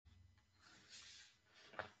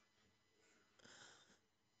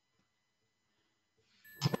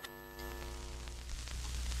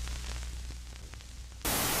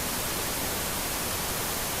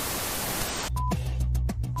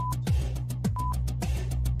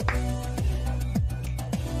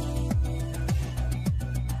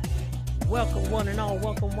Welcome one and all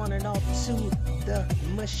to the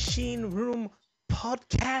Machine Room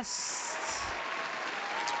Podcast.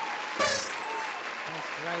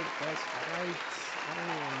 That's right. I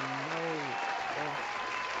don't even know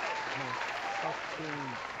if my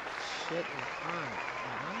fucking shit is on.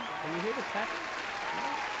 Can you hear the clapping? No?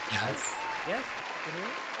 Yes, Yes? You hear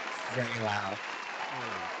it? very loud.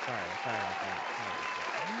 Sorry about that.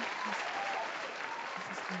 What's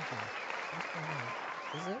this thing for? What's going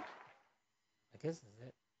on? Is it? I guess is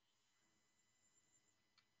it.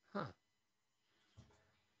 Huh.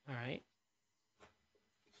 Alright.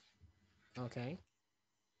 Okay.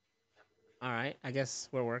 Alright. I guess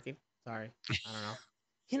we're working. Sorry. I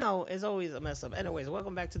don't know. It's always a mess up. Anyways,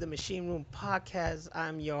 welcome back to the Machine Room Podcast.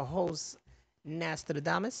 I'm your host,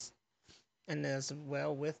 Nostradamus. And as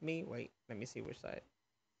well with me, wait, let me see which side.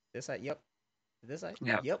 This side? Yep. This side?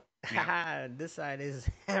 Yep, Yep. yep. This side is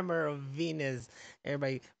Hammer of Venus.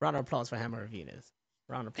 Everybody, round of applause for Hammer of Venus.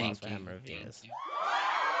 Round of applause Thank for you, Hammer of thank Venus. you.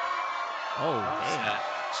 Oh, Oh damn. shit,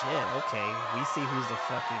 Shit, okay. We see who's the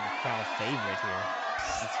fucking crowd favorite here.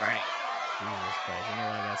 that's right. Jesus Christ. You know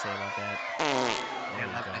what I gotta say about that? They There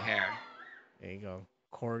you love go. the hair. There you go.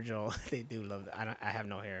 Cordial. They do love that. I have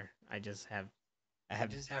no hair. I You have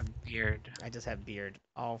just have beard. I just have beard.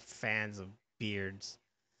 All fans of beards.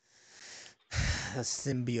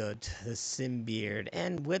 The Symbeard.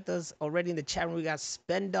 And with us already in the chat room, we got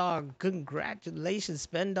Spendog. Congratulations,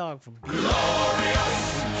 Spendog, for being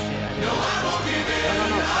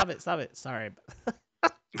No, stop it. Sorry.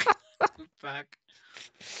 Fuck.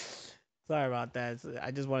 Sorry about that.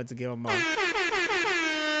 I just wanted to give him I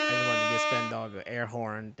just wanted to give Spendog an air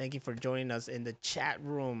horn. Thank you for joining us in the chat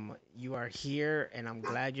room. You are here, and I'm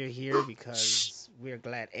glad you're here because we're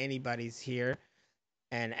glad anybody's here.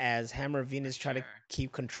 And as Hammer For Venus try to sure.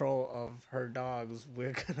 keep control of her dogs,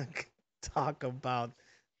 we're gonna talk about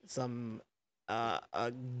some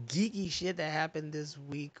geeky shit that happened this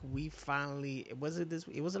week. We finally was it this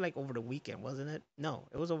it wasn't like over the weekend, wasn't it? No,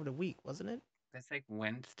 it was over the week, wasn't it? It's like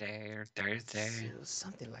Wednesday or Thursday. It was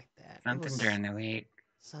something like that. It Something was during the week.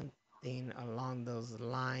 something along those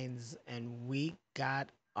lines, and we got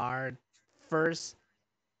our first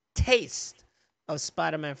taste of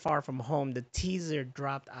Spider-Man Far From Home. The teaser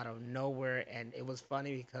dropped out of nowhere, and it was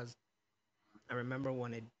funny because I remember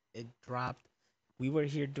when it dropped, we were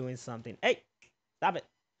here doing something. Hey, stop it!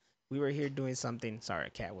 We were here doing something. Sorry, a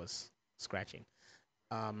cat was scratching.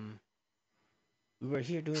 Um, we were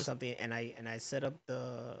here doing something, and I set up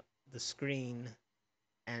the screen,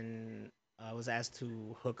 and I was asked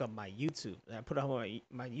to hook up my YouTube. And I put up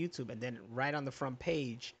my YouTube, and then right on the front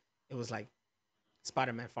page, it was like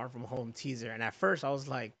Spider-Man Far From Home teaser. And at first, I was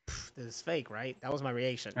like, "This is fake, right?" That was my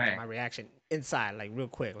reaction. Right. My reaction inside, like real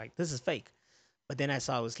quick, like this is fake. But then I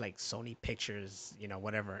saw it was like Sony Pictures,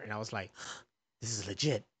 whatever, and I was like, "This is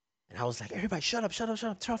legit." And I was like, "Everybody, shut up, shut up,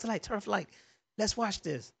 shut up! Turn off the light. Let's watch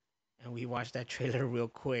this." And we watched that trailer real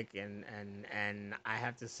quick, and I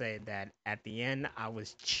have to say that at the end, I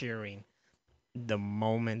was cheering the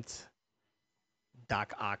moment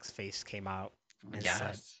Doc Ock's face came out and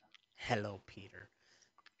said, Yes. "Hello, Peter."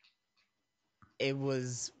 It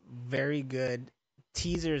was very good.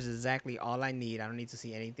 Teaser is exactly all I need. I don't need to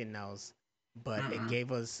see anything else. But it Mm-mm.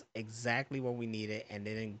 gave us exactly what we needed and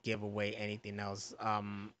they didn't give away anything else.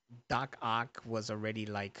 Doc Ock was already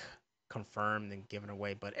like confirmed and given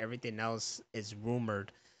away, but everything else is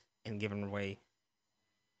rumored and given away.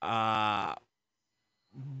 Uh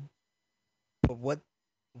but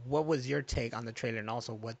what was your take on the trailer, and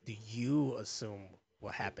also what do you assume will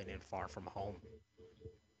happen in Far From Home?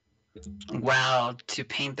 Well, to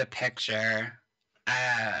paint the picture,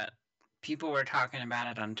 uh, people were talking about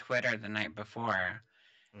it on Twitter the night before,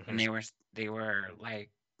 and Mm-hmm. they were like,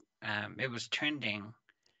 it was trending.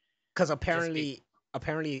 Because Just be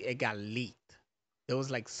apparently it got leaked. There was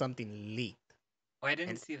like something leaked, Well, I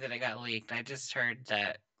didn't and see that it got leaked. I just heard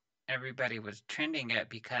that everybody was trending it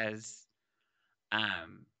because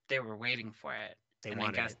they were waiting for it. they And I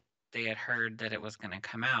wanted guess it. they had heard that it was going to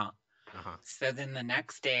come out. Uh huh. So then the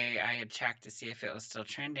next day I had checked to see if it was still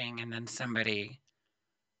trending, and then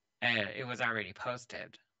it was already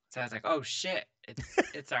posted. So I was like, oh shit,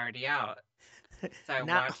 it's already out. So I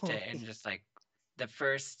Not watched it and only just like the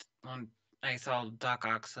first one, I saw Doc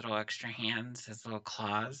Ock's little extra hands, his little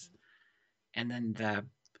claws, and then the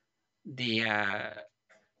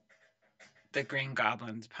the Green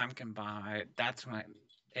Goblin's pumpkin bomb. That's when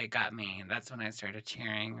it got me. That's when I started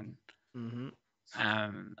cheering, and hmm I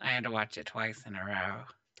had to watch it twice in a row.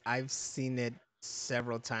 I've seen it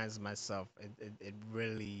several times myself. It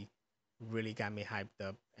really really got me hyped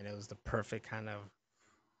up, and it was the perfect kind of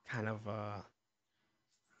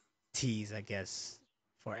tease, I guess,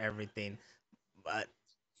 for everything. But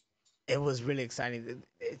it was really exciting.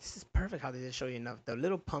 It's just perfect how they just show you enough. The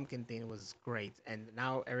little pumpkin thing was great, and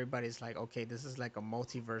now everybody's like, okay, this is like a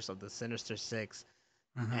multiverse of the Sinister Six,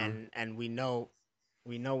 Hmm. and we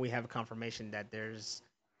know we have a confirmation that there's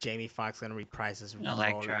Jamie Foxx gonna reprise his role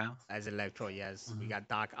Electro. as Electro. Yes, we Hmm. got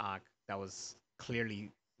Doc Ock that was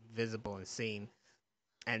clearly visible and seen,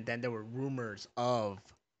 and then there were rumors of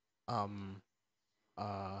um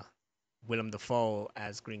uh Willem Dafoe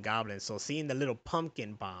as Green Goblin. So seeing the little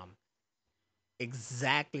pumpkin bomb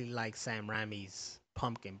exactly like Sam Raimi's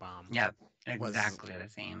pumpkin bomb Yep, was exactly the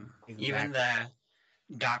same. Even exactly. the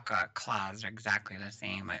DACA claws are exactly the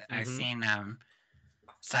same. I've Mm-hmm. seen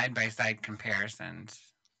side by side comparisons,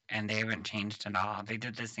 and they haven't changed at all. They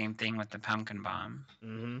did the same thing with the pumpkin bomb.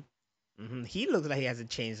 Mm-hmm. Mm-hmm. He looks like he hasn't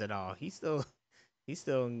changed at all. He's still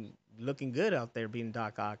looking good out there being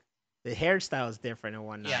Doc Ock. The hairstyle is different and Yeah,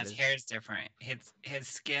 whatnot. his It's hair is different. His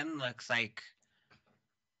skin looks like,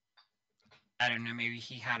 I don't know, maybe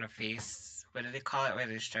he had a face. What do they call it? Where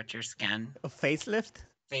they stretch your skin? a facelift.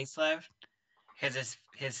 Facelift.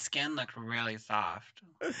 His skin looked really soft.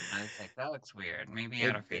 I was like, that looks weird. Maybe he It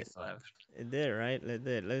had a did. facelift. It did, right? It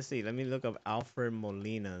did. Let's see. Let me look up Alfred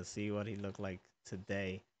Molina and see what he looked like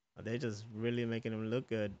today. They're just really making him look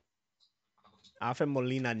good. Alfred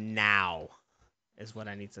Molina now is what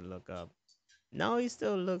I need to look up. No, he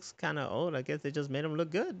still looks kind of old. I guess they just made him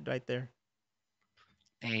look good right there.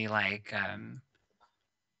 They like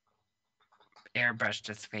airbrushed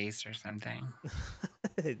his face or something.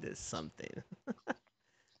 It is something.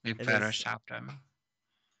 They It is. photoshopped him.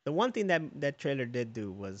 The one thing that trailer did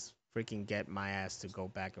do was freaking get my ass to go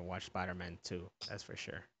back and watch Spider-Man 2. That's for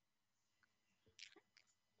sure.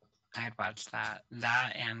 I'd watch that.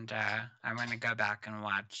 That and I'm gonna go back and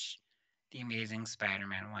watch The Amazing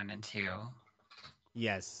Spider-Man 1 and 2.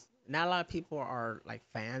 Yes. Not a lot of people are like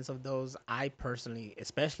fans of those. I personally,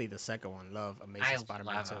 especially the second one, love Amazing I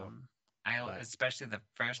Spider-Man love 2. them. But Especially the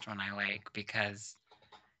first one I like because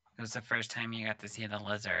it was the first time you got to see the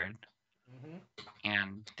lizard, Mhm.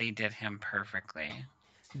 and they did him perfectly.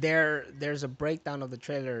 there's a breakdown of the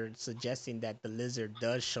trailer suggesting that the lizard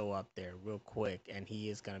does show up there real quick and he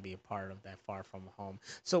is going to be a part of that Far From Home.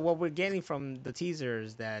 So what we're getting from the teaser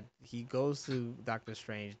is that he goes to Doctor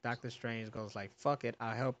Strange. Doctor Strange goes like, "Fuck it,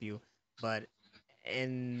 I'll help you." But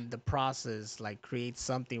in the process like create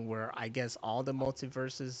something where I guess all the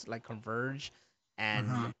multiverses like converge, and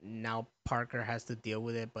Hmm. now Parker has to deal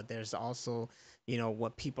with it. But there's also,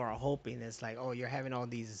 what people are hoping is like, oh, you're having all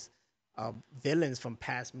these uh, villains from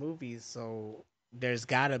past movies, so there's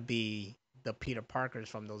gotta be the Peter Parkers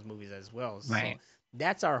from those movies as well. So Right.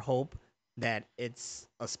 that's our hope, that it's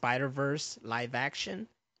a Spider Verse live action,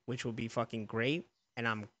 which will be fucking great. And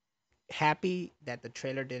I'm happy that the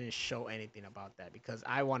trailer didn't show anything about that because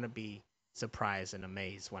I want to be surprised and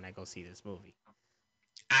amazed when I go see this movie.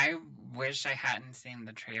 I wish I hadn't seen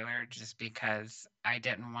the trailer just because I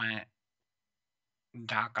didn't want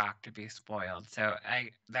Doc Ock to be spoiled. So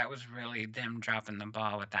I that was really them dropping the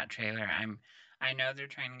ball with that trailer. I know they're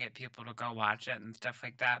trying to get people to go watch it and stuff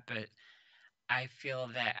like that, but I feel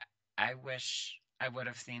that I wish I would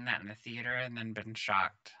have seen that in the theater and then been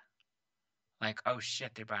shocked. Like, oh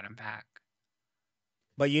shit, they brought him back.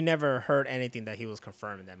 But you never heard anything that he was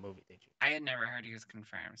confirmed in that movie, did you? I had never heard he was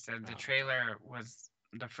confirmed. So the Oh, trailer was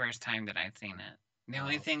the first time that I'd seen it. The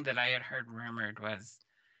only oh, thing that I had heard rumored was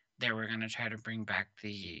they were going to try to bring back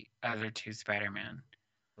the other two Spider-Man.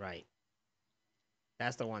 right.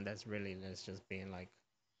 That's the one that's just being like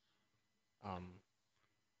um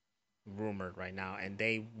rumored right now, and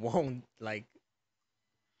they won't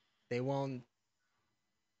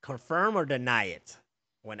confirm or deny it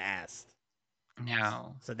when asked.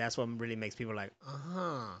 No. So that's what really makes people like,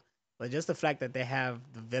 uh-huh. But just the fact that they have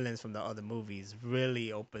the villains from the other movies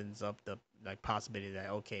really opens up the like possibility that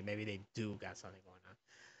okay, maybe they do got something going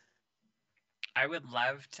I would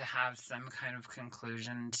love to have some kind of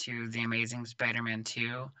conclusion to The Amazing Spider-Man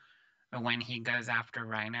 2 when he goes after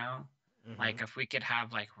Rhino. on. Mm-hmm. Like if we could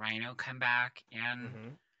have like Rhino come back and Mm-hmm.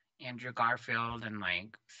 Andrew Garfield and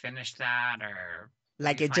like finish that, or we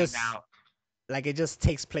Like it find just out. like it just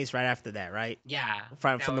takes place right after that, right? Yeah,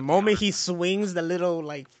 From that the would be moment he awesome. swings the little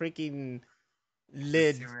like freaking The lid,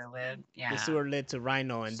 sewer lid. the Yeah. sewer lid to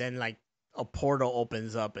Rhino, and then like a portal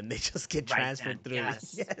opens up and they just get Right transferred then. through.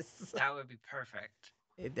 Yes. Yes. That would be perfect.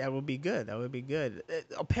 That would be good. That would be good.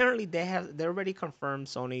 Apparently, they already confirmed.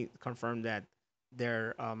 Sony confirmed that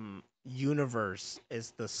their universe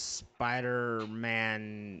is the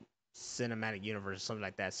Spider-Man cinematic universe, something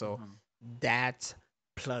like that. So Hmm. that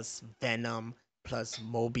plus Venom plus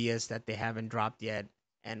Mobius that they haven't dropped yet.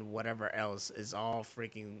 and whatever else is all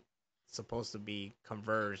freaking supposed to be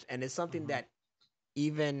converged. And it's something Mhm. that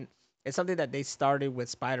even it's something that they started with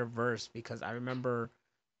Spider Verse because I remember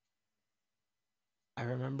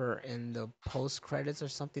in the post credits or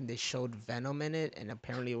something they showed Venom in it, and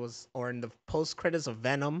apparently it was or in the post credits of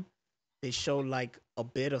Venom they showed like a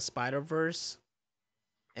bit of Spider Verse,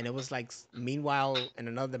 and it was like meanwhile in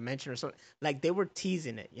another dimension or something. Like they were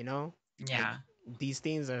teasing it, like Yeah. these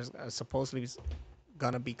things are supposedly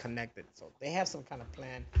gonna be connected, so they have some kind of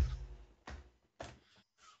plan.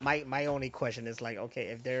 My only question is like, okay,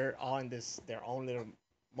 if they're all in this their own little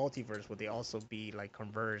multiverse, would they also be like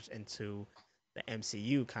converged into the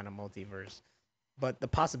MCU kind of multiverse? But the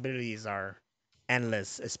possibilities are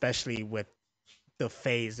endless, especially with the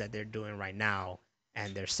phase that they're doing right now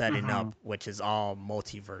and they're setting Mhm. up, which is all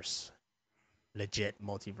multiverse, legit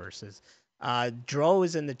multiverses. Dro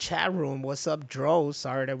is in the chat room. What's up, Dro?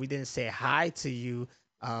 Sorry that we didn't say hi to you.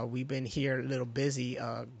 We've been here a little busy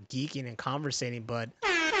geeking and conversating, but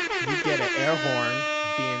you get an air horn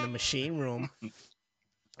being in the machine room.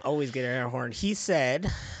 Always get an air horn. He said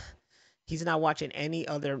he's not watching any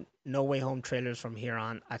other No Way Home trailers from here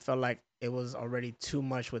on. I felt like it was already too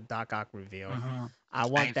much with Doc Ock reveal. Mhm. I I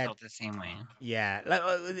want that. felt the same way. Yeah, like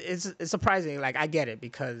it's surprising. Like I get it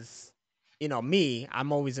because me,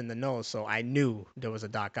 I'm always in the know, so I knew there was a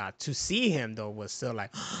Doc Ock. To see him though was still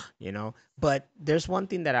like, But there's one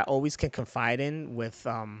thing that I always can confide in with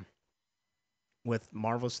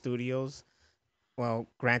Marvel Studios. Well,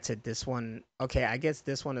 granted, this one, okay, I guess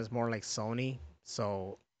this one is more like Sony,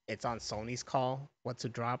 so it's on Sony's call what to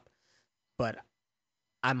drop. But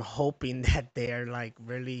I'm hoping that they're like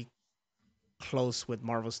really close with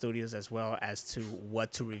Marvel Studios as well as to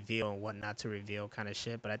what to reveal and what not to reveal kind of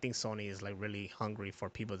shit. But I think Sony is like really hungry for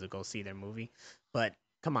people to go see their movie. But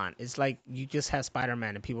come on, it's like you just have Spider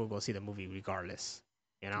Man and people go see the movie regardless.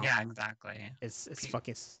 You know, Yeah, exactly. it's Pe-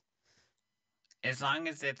 fucking as long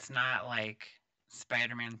as it's not like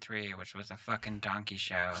Spider-Man 3, which was a fucking donkey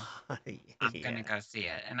show, I'm gonna yeah. go see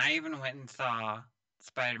it. And I even went and saw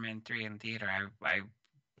Spider-Man 3 in theater. I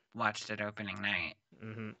watched it opening night.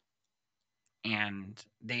 Hmm. And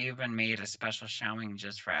they even made a special showing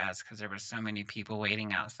just for us because there were so many people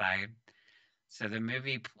waiting outside. So the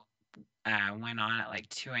movie went on at like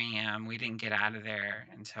 2 a.m. We didn't get out of there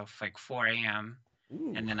until like 4 a.m.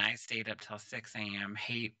 Ooh. And then I stayed up till 6 a.m.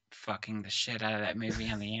 Hate fucking the shit out of that movie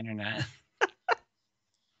on the internet.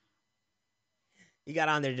 You got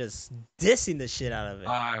on there just dissing the shit out of Oh, it.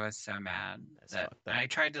 I was so mad That's that fucked up. I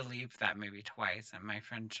tried to leave that movie twice, and my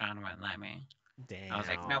friend Sean wouldn't let me. I was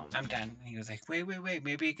like, nope, Damn. I'm done. And he was like, wait, wait, wait,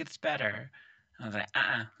 maybe it gets better. I was like,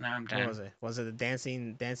 no, I'm What was done. it? Was it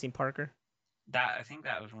the dancing Parker? That I think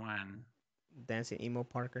that was one. Dancing emo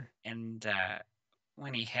Parker? And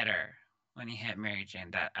when he hit her, when he hit Mary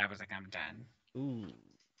Jane, that I was like, I'm done. Ooh,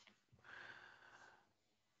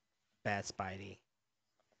 bad Spidey.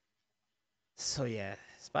 So yeah,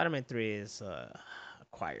 Spider-Man 3 is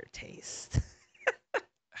acquired taste.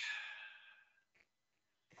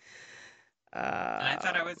 And I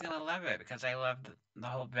thought I was um, gonna love it because I loved the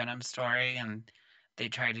whole Venom story, and they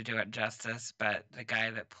tried to do it justice, but the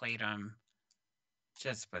guy that played him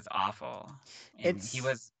just was awful. And it's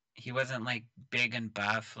he wasn't like big and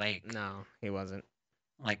buff no, he wasn't.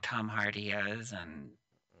 like Tom Hardy is, and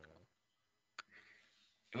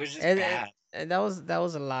it was just And, bad. and that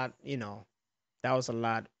was a lot, that was a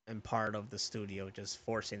lot and part of the studio just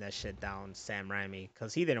forcing that shit down Sam Raimi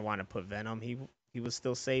because he didn't want to put Venom. He was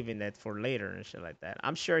still saving that for later and shit like that.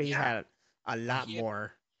 I'm sure he Yeah, had a and lot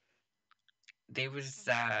more. they was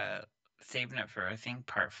saving it for I think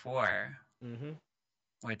part 4, Hmm.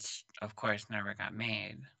 which of course never got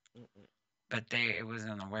made. But it was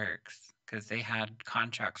in the works because they had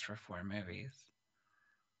contracts for 4 movies.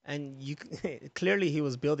 And clearly he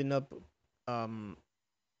was building up um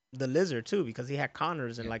the lizard too because he had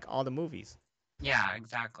Connors in Yep. like all the movies. Yeah,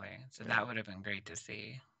 exactly. So Yeah, that would have been great to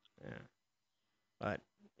see. yeah. But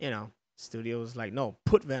studio was like, no,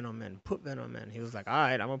 put Venom in, put Venom in. He was like, all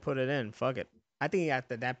right, I'm gonna put it in. Fuck it. I think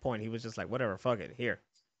after that point he was just like, whatever, fuck it.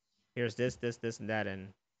 Here's this, and that,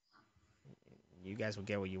 and you guys will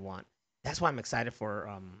get what you want. That's why I'm excited for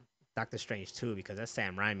Doctor Strange too because that's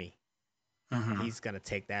Sam Raimi. Hmm. He's gonna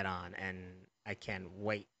take that on, and I can't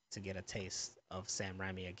wait to get a taste of Sam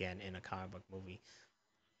Raimi again in a comic book movie.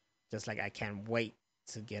 Just like I can't wait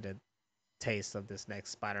to get a taste of this next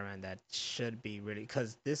Spider-Man that should be really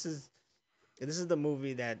because this is the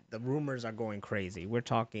movie that the rumors are going crazy. We're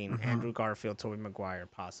talking Hmm. Andrew Garfield, Tobey Maguire,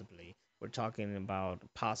 possibly. We're talking about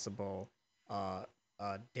possible uh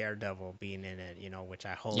Daredevil being in it, which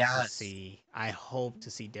I hope to Yes, see. I hope to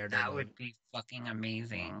see that Daredevil. would be fucking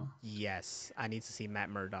amazing. Yes, I need to see Matt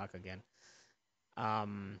Murdock again.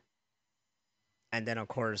 Um, and then of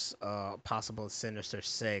course, possible Sinister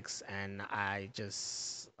Six, and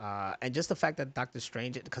just the fact that Doctor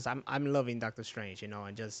Strange, because I'm loving Doctor Strange,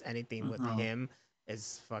 and just anything with Hmm. him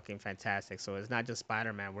is fucking fantastic. So it's not just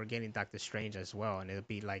Spider Man; we're getting Doctor Strange as well, and it'll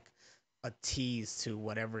be like a tease to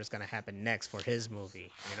whatever is gonna happen next for his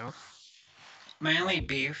movie. My only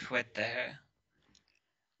beef with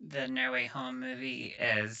the No Way Home movie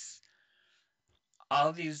is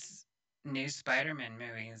all these new Spider-Man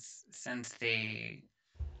movies since the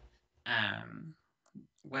um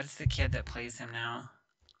what's the kid that plays him now?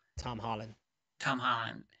 Tom Holland. Tom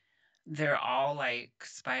Holland. They're all like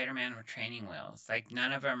Spider-Man with training wheels. Like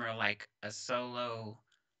none of them are like a solo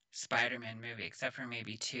Spider-Man movie except for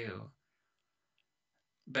maybe two.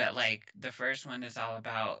 But like the first one is all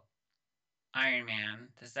about Iron Man,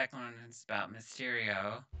 the second one is about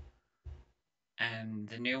Mysterio, and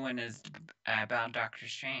the new one is about Doctor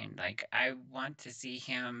Strange. Like I want to see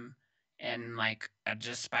him in like a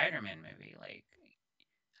just Spider-Man movie. Like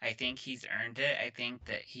I think he's earned it. I think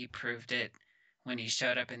that he proved it when he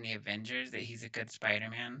showed up in the Avengers that he's a good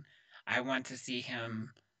Spider-Man. I want to see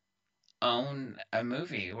him own a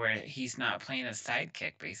movie where he's not playing a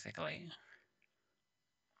sidekick basically.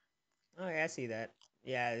 Oh, yeah, I see that.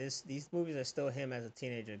 Yeah, these movies are still him as a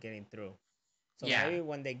teenager getting through. So Yeah. maybe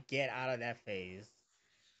when they get out of that phase,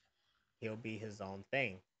 he'll be his own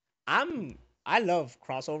thing. I love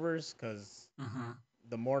crossovers because Mhm.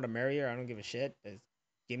 the more the merrier. I don't give a shit. Just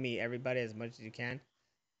give me everybody as much as you can.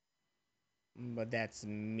 But that's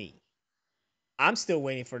me. I'm still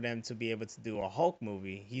waiting for them to be able to do a Hulk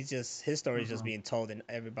movie. His story is just Mhm. being told in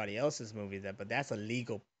everybody else's movie. But that's a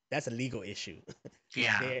legal issue.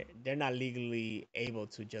 Yeah. They're not legally able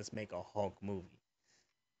to just make a Hulk movie.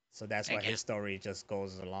 So that's I why get. his story just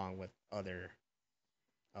goes along with other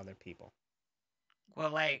people. Well,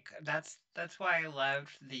 like that's why I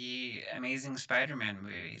loved the Amazing Spider-Man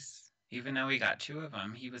movies. Even though we got two of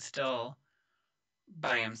them, he was still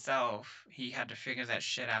by himself. He had to figure that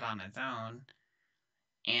shit out on his own.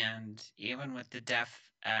 And even with the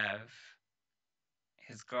death of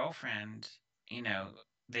his girlfriend, you know,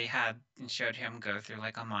 they had showed him go through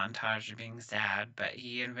like a montage of being sad, but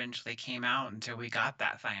he eventually came out until we got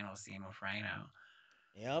that final scene with Rhino.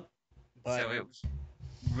 Yep. But So it was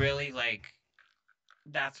really like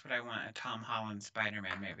that's what I want a Tom Holland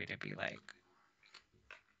Spider-Man movie to be like.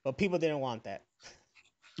 people didn't want that.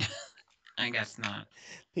 I guess not.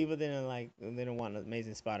 People didn't want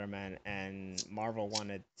Amazing Spider-Man, and Marvel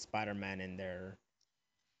wanted Spider-Man in their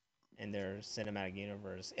cinematic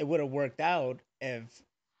universe. It would have worked out if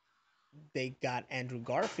they got Andrew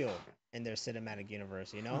Garfield in their cinematic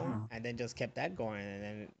universe, Hmm. and then just kept that going, and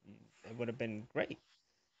then it would have been great.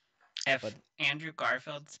 But If Andrew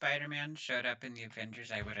Garfield Spider-Man showed up in the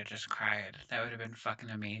Avengers, I would have just cried. That would have been fucking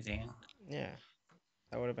amazing. yeah,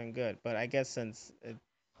 that would have been good. But I guess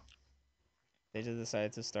they just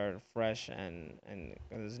decided to start fresh and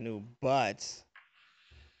it was new. But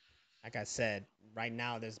like I said, right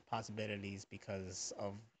now there's possibilities because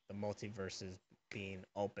of the multiverses being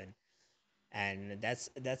open, and that's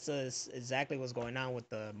exactly what's going on with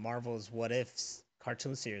the Marvel's What Ifs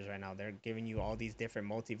cartoon series right now. They're giving you all these different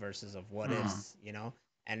multiverses of what Hmm. ifs,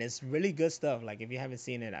 and it's really good stuff. Like if you haven't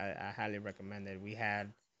seen it, I highly recommend it. We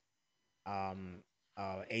had um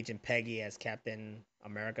Agent Peggy as Captain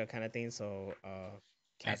America kind of thing. So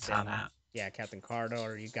I saw Captain, that. yeah, Captain Carter.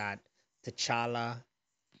 Or you got T'Challa,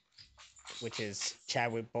 which is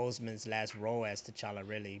Chadwick Boseman's last role as T'Challa,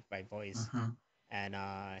 really by voice, Hmm. and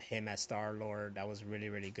him as Star Lord. That was really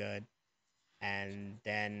really good. And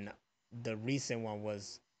then the recent one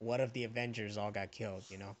was what if the Avengers all got killed?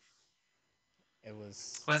 It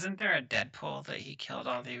was Wasn't there a Deadpool that he killed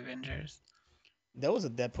all the Avengers? there was a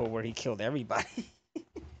Deadpool where he killed everybody.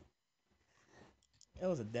 There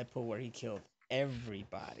was a Deadpool where he killed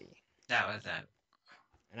everybody, That was it.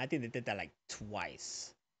 and I think they did that like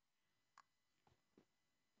twice.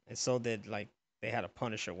 And so did like they had a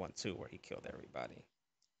Punisher one too where he killed everybody.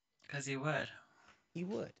 Because he would. He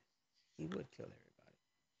would, he would kill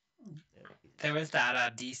everybody. They're a piece of There shit. was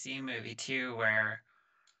that DC movie too where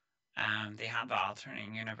they had the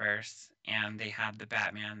alternate universe and they had the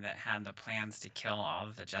Batman that had the plans to kill all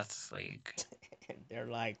of the Justice League. And they're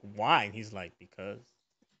like, why? And he's like, because,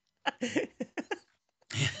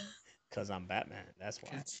 because I'm Batman. That's why.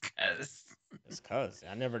 Because It's cause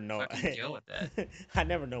I never know. fucking deal with it. I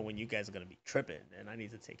never know when you guys are gonna be tripping, and I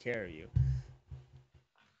need to take care of you.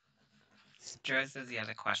 Joe says he has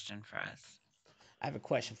a question for us. I have a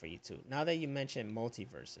question for you two. Now that you mentioned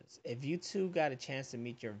multiverses, if you two got a chance to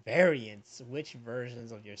meet your variants, which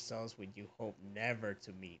versions of yourselves would you hope never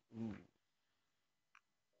to meet? Ooh,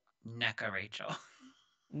 NECA Rachel.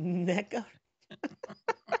 NECA.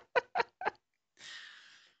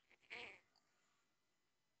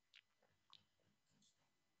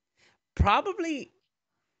 Probably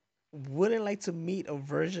wouldn't like to meet a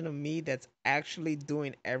version of me that's actually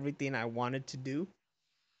doing everything I wanted to do.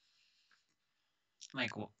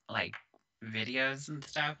 Like videos and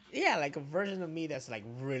stuff. Yeah, like a version of me that's like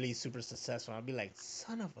really super successful. I'll be like,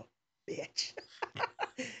 son of a bitch.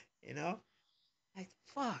 you know? Like,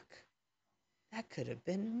 fuck. That could have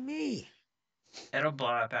been me. It'll blow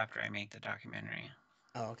up after I make the documentary.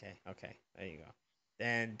 Oh, okay, okay. There you go.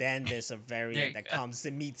 Then there's a There variant you that go. comes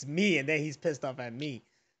and meets me and then he's pissed off at me.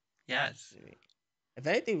 Yes. If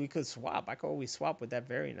anything, we could swap. I could always swap with that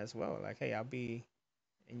variant as well. Like, hey, I'll be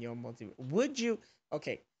in your multi. Would you?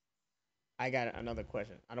 Okay, I got another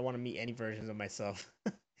question. I don't want to meet any versions of myself.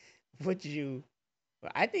 Would you?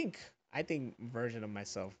 Well, I think version of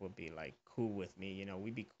myself would be like cool with me.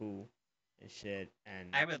 We'd be cool and shit.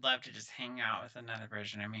 And I would love to just hang out with another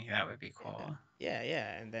version of me. That would be yeah, cool. yeah,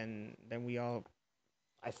 yeah. And then we all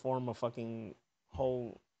I form a fucking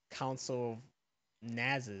whole council of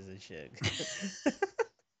Nazes and shit.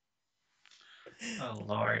 Oh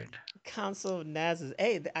Lord. Council of Nazes.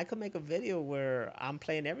 Hey, I could make a video where I'm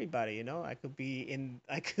playing everybody. I could be in.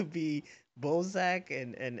 I could be Bozak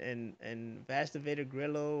and Vash the Vader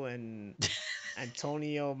Grillo and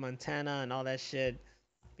Antonio Montana and all that shit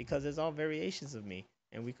because there's all variations of me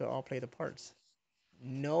and we could all play the parts.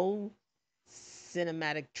 No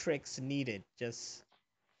cinematic tricks needed. Just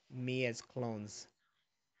me as clones.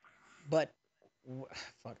 But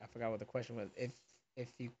fuck, I forgot what the question was. If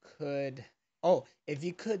you could, oh, if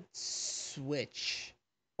you could switch,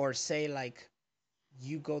 or say like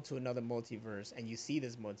you go to another multiverse and you see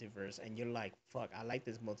this multiverse and you're like, fuck, I like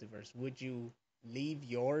this multiverse. Would you leave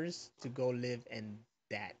yours to go live in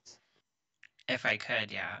that? If I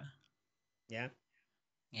could, yeah. Yeah.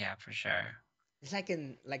 Yeah, for sure. It's like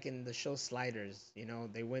in the show Sliders,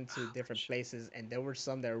 they went to Oh, for different sure. places and there were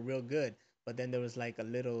some that were real good, but then there was like a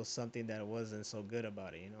little something that wasn't so good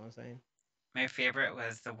about it. You know what I'm saying? My favorite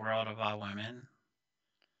was The World of All Women,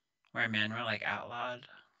 where men were like outlawed.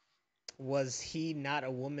 Was he not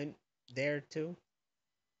a woman there too?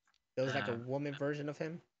 There was like a Uh, woman version of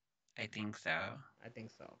him. I think so. I think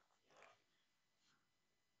so.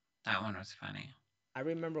 That one was funny. I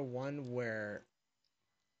remember one where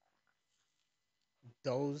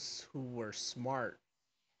those who were smart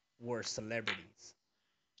were celebrities,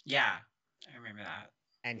 Yeah, I remember that.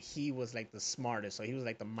 and he was like the smartest. So he was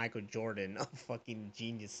like the Michael Jordan of fucking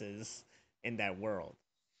geniuses in that world.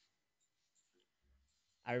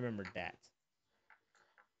 I remember that.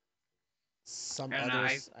 Some I don't know. I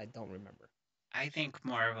others I don't remember. I think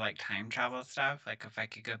more of like time travel stuff. Like if I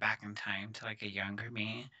could go back in time to like a younger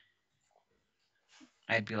me,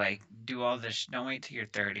 I'd be like, do all this. Don't wait till you're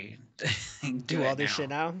 30. Do Do all it this shit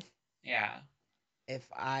now. now. Yeah. If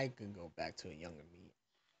I could go back to a younger me,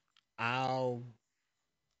 I'll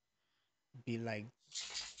be like,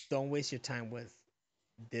 don't waste your time with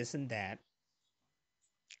this and that,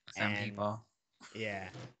 Some and people yeah,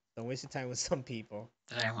 don't waste your time with some people,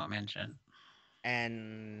 that I won't mention.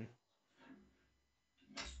 and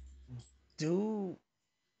do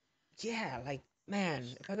yeah, like man,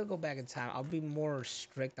 if I could go back in time, I'll be more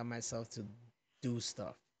strict on myself to do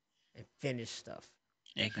stuff and finish stuff.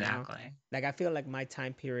 You know, Exactly. like I feel like my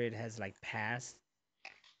time period has like passed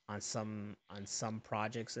on some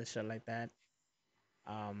projects and shit like that.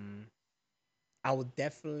 Um, I would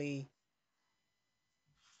definitely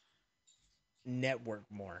network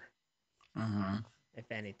more. Hmm.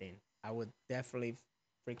 If anything, I would definitely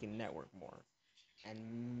freaking network more,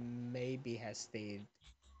 and maybe has stayed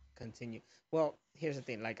continue. Well, here's the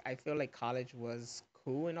thing. Like, I feel like college was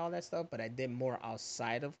cool and all that stuff, but I did more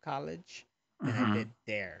outside of college than I Hmm. did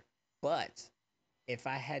there. But if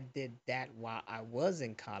I had did that while I was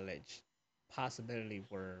in college, possibility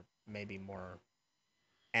were maybe more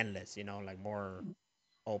endless. Like more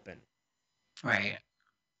open. Right.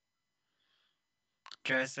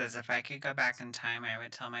 Joe says if I could go back in time, I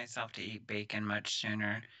would tell myself to eat bacon much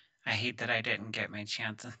sooner. I hate that I didn't get my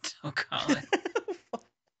chance until college.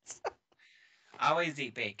 Always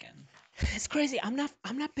eat bacon. It's crazy. I'm not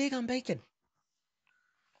big on bacon.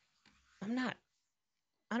 I'm not.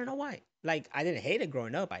 I don't know why. Like I didn't hate it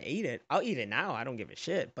growing up. I ate it. I'll eat it now. I don't give a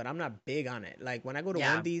shit. But I'm not big on it. Like when I go to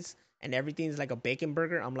Yeah, Wendy's and everything's like a bacon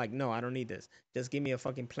burger, I'm like, no, I don't need this. Just give me a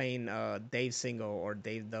fucking plain Dave single or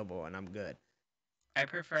Dave double, and I'm good. I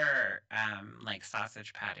prefer like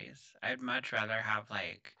sausage patties. I'd much rather have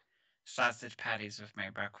like sausage patties with my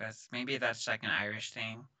breakfast. Maybe that's like an Irish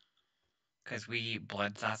thing because we eat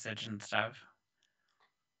blood sausage and stuff.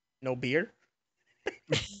 No beer?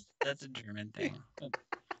 That's a German thing.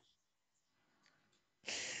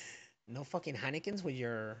 No fucking Heinekens with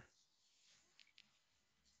your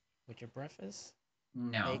breakfast?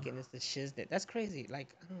 No. Bacon is the shiznit. That's crazy.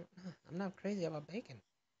 Like I'm not crazy about bacon.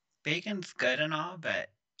 Bacon's good and all, but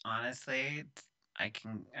honestly, I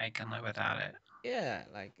can live without it. Yeah,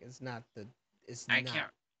 like it's I not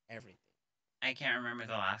can't everything. I can't remember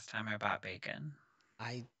the last time I bought bacon.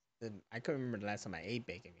 I I couldn't remember the last time I ate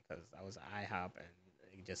bacon because I was at IHOP and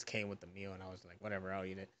it just came with the meal and I was like, whatever, I'll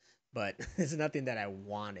eat it. But it's nothing that I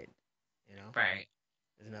wanted, you know. Right.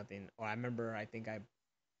 There's nothing. Or I remember I think I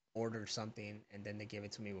ordered something and then they gave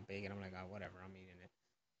it to me with bacon. I'm like, oh, whatever, I'm eating it.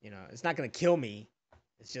 You know, it's not gonna kill me.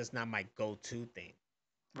 It's just not my go-to thing.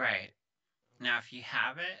 Right. Now if you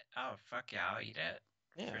have it, oh fuck yeah, I'll eat it.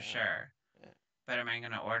 Yeah, For sure. yeah. But am I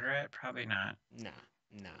gonna order it? Probably not.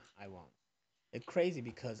 Nah, I won't. It's crazy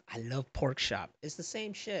because I love pork chop. It's the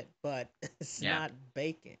same shit, but it's Yeah. not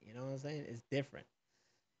bacon. You know what I'm saying? It's different.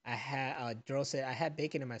 I had Dro said I had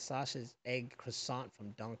bacon in my sausage egg croissant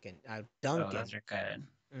from Dunkin'. Oh, Dunkin'. those are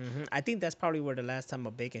good. I think that's probably where the last time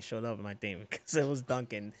a bacon showed up in my thing because it was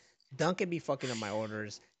Dunkin'. Dunkin' be fucking up my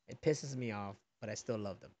orders. It pisses me off, but I still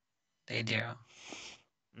love them. They do.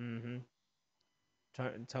 Mm-hmm.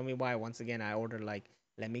 Tell me why. Once again, I ordered like,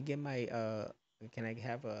 let me get my can I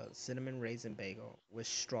have a cinnamon raisin bagel with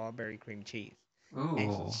strawberry cream cheese? And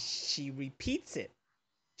Ooh. she repeats it.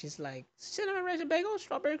 She's like, cinnamon raisin bagel,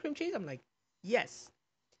 strawberry cream cheese. I'm like, yes.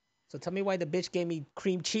 So tell me why the bitch gave me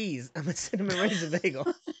cream cheese. I'm a cinnamon raisin bagel.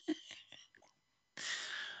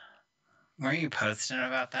 Were you posting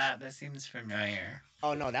about that? That seems familiar.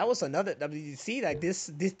 Oh no, that was another. You see, like this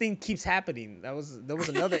thing keeps happening. There was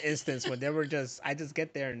another instance when they were just I just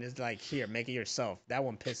get there and it's like here, make it yourself. That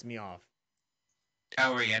one pissed me off.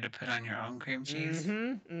 Oh, where you had to put on your own cream cheese?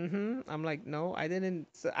 I'm like, no, I didn't.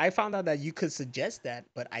 I found out that you could suggest that,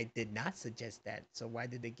 but I did not suggest that. So why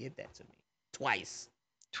did they give that to me twice?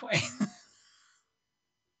 Twice.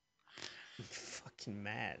 I'm fucking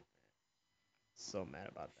mad. So mad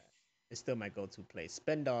about that. It's still my go-to place.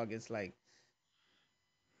 Spend Dog is like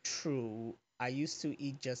true. I used to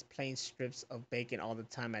eat just plain strips of bacon all the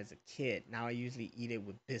time as a kid. Now I usually eat it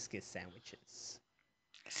with biscuit sandwiches.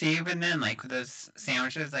 See, even then, like with those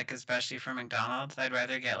sandwiches, like especially from McDonald's, I'd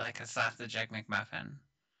rather get like a sausage egg McMuffin.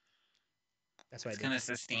 That's what I It's did gonna too.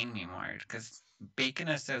 sustain me more because bacon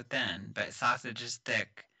is so thin, but sausage is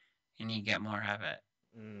thick, and you get more of it.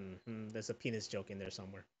 There's a penis joke in there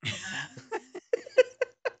somewhere.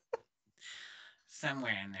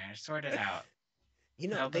 Somewhere in there, sort it out. You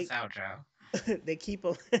know Help us out, Joe. they keep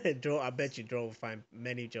a Joe. I bet you Joe will find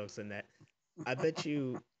many jokes in that. I bet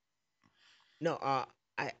you no.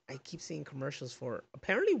 I keep seeing commercials for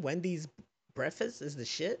apparently Wendy's breakfast is the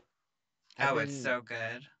shit. I've Oh, it's been. so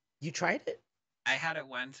good. You tried it? I had it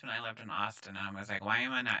once when I lived in Austin, and I was like, why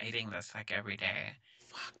am I not eating this like every day?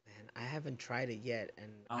 Fuck, man. I haven't tried it yet,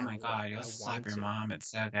 and Oh my god, you'll I slap want your to. mom. It's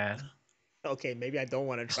so good. Okay, maybe I don't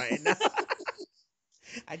want to try it now.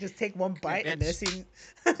 I just take one Your bite and then bitch.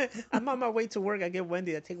 see. I'm on my way to work. I get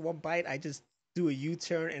Wendy. I take one bite. I just do a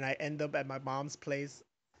U-turn and I end up at my mom's place.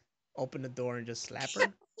 Open the door and just slap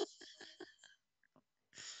her.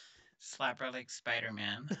 Slap her like Spider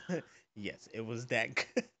Man. Yes, it was that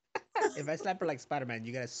good. If I slap her like Spider-Man,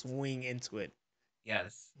 you gotta swing into it.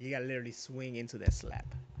 Yes. You gotta literally swing into that slap.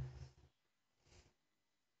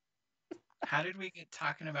 How did we get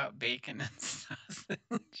talking about bacon and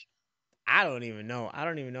sausage? I don't even know. I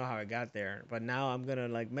don't even know how I got there. But now I'm gonna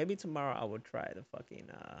like maybe tomorrow I will try the fucking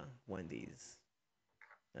Wendy's.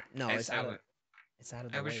 No, I so it's out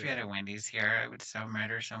of the I wish way we had a though. Wendy's here. I would so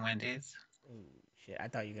murder some Wendy's. Ooh, shit. I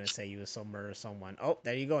thought you were gonna say you was so murder someone. Oh,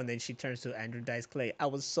 there you go. And then she turns to Andrew Dice Clay. I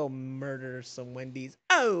was so murder some Wendy's.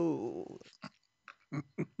 Oh,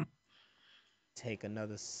 take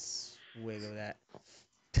another swig of that.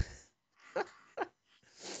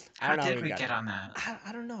 I How don't know how did we we got get there. on that?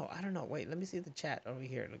 I don't know. I don't know. Wait, let me see the chat over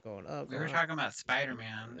here. Going up, We were going up. talking about Spider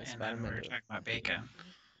Man, and Spider then we Man. were talking about bacon.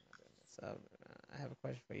 So I have a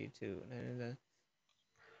question for you too.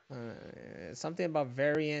 Something about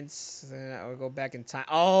variants. I'll go back in time.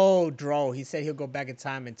 Oh, Dro. He said he'll go back in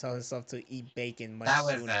time and tell himself to eat bacon much That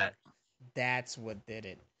was sooner. it. That's what did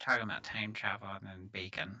it. Talking about time travel and then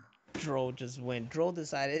bacon. Dro just went. Dro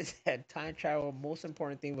decided that time travel, most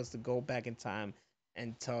important thing was to go back in time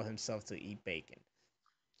and tell himself to eat bacon.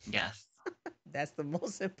 Yes. That's the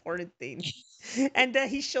most important thing. And then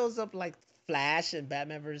he shows up like Flash and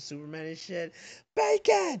Batman versus Superman and shit.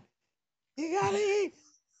 Bacon, you gotta eat.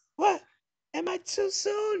 What? Am I too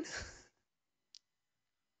soon?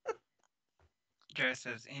 Joe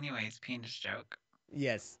says, anyways, penis joke.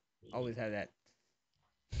 Yes, always have that.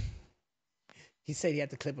 He said he had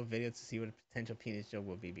to clip a video to see what a potential penis joke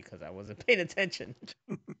would be because I wasn't paying attention.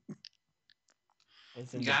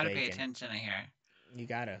 It's You in the gotta pay bacon. attention here. You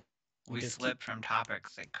gotta. We We just keep. slip from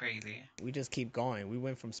topics like crazy. We just keep going. We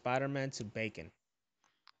went from Spider Man to bacon.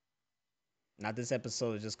 Not this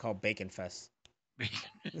episode is just called Bacon Fest.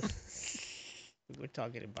 we're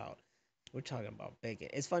talking about we're talking about bacon.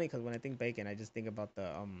 It's funny because when I think bacon, I just think about the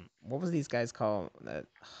what was these guys called? That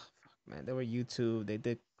fuck, man, they were YouTube. They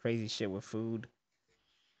did crazy shit with food.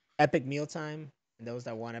 Epic Mealtime, and there was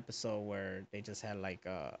that one episode where they just had like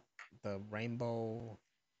the rainbow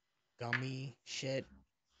gummy shit,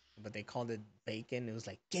 but they called it bacon. It was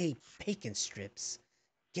like gay bacon strips,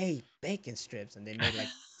 and they made like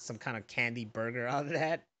some kind of candy burger out of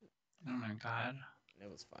that. Oh my god. It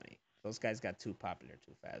was funny. Those guys got too popular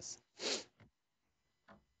too fast.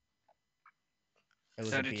 It was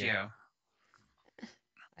So a did beer. you.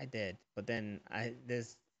 I did, but then I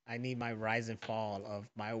need my rise and fall of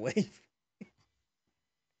my wave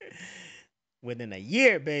within a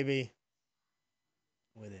year, baby.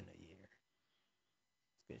 Within a year,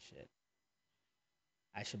 it's good shit.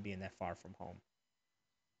 I should be in that far from home.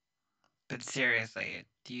 But seriously,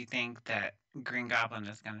 do you think that Green Goblin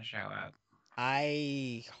is gonna show up?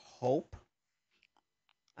 I hope.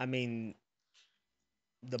 I mean,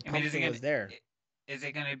 the I mean, pumpkin was there. is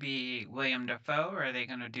it gonna be William Dafoe, or are they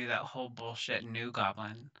gonna do that whole bullshit new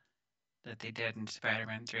Goblin that they did in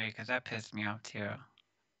Spider-Man 3? Because that pissed me off too.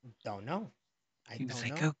 Don't know. I He was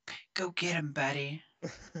don't like, know. "Go get him, buddy."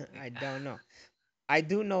 Like, I don't know. I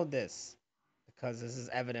do know this because this is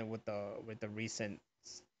evident with the recent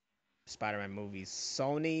Spider-Man movies.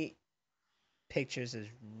 Sony Pictures is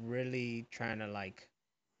really trying to like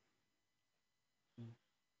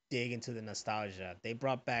dig into the nostalgia. They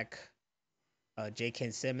brought back J.K.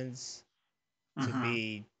 Simmons to mm-hmm.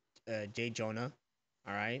 be Jay Jonah.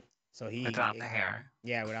 All right, so Without the hair.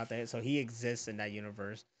 yeah, without that, so he exists in that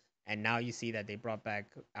universe. And now you see that they brought back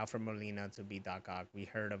Alfred Molina to be Doc Ock. We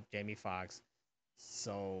heard of Jamie Foxx,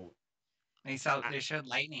 so I, They showed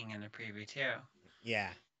lightning in the preview too. yeah.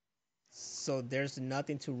 So there's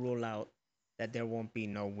nothing to rule out that there won't be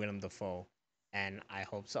no Willem Dafoe, and I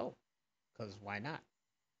hope so, because why not?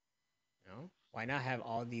 You know, why not have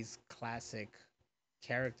all these classic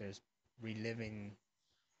characters reliving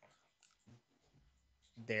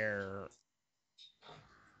their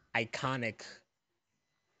iconic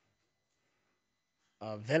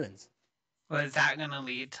villains? Well, is that gonna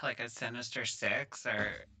lead to like a Sinister Six, or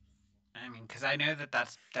I mean, because I know that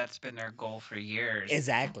that's been their goal for years,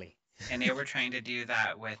 Exactly. and they were trying to do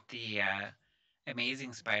that with the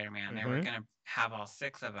Amazing Spider-Man. They were Mm-hmm. gonna have all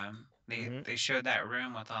six of them. Mm-hmm. They showed that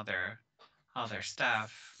room with all their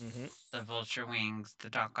stuff, Mm-hmm. the Vulture wings, the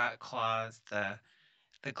Doc Ock claws, the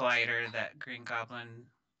glider that Green Goblin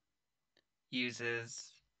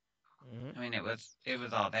uses. Mm-hmm. I mean, it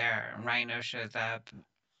was all there. Rhino shows up.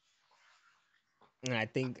 And I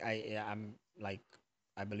think I'm like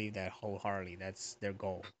I believe that wholeheartedly. That's their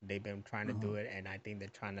goal. They've been trying to Mm-hmm. do it, and I think they're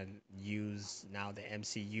trying to use now the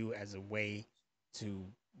MCU as a way to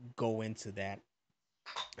go into that.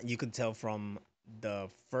 You could tell from the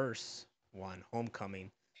first one,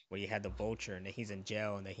 Homecoming, where you had the Vulture, and then he's in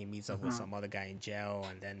jail, and then he meets up with Mm-hmm. some other guy in jail,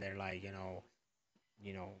 and then they're like, you know,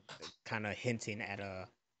 kind of hinting at a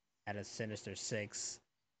Sinister Six.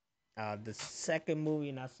 The second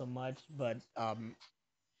movie, not so much, but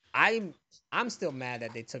I'm I'm still mad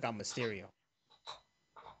that they took out Mysterio.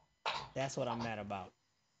 That's what I'm mad about.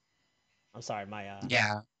 I'm sorry, my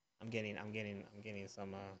Yeah. I'm getting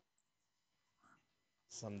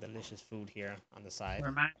some delicious food here on the side. Where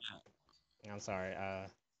am I at? I'm sorry.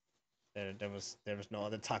 There was no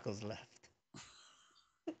other tacos left.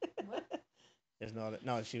 What? There's no other.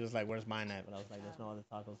 No, she was like, "Where's mine at?" But I was like, "There's no other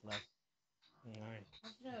tacos left." All right.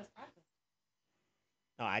 How'd you know it was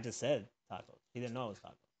tacos? No, I just said tacos. She didn't know it was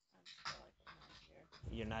tacos. I feel like I'm not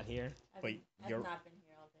here. You're not here, but I've not been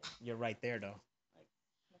here all day. you're right there though. Like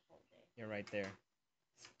the whole day. You're right there.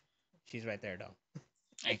 She's right there though.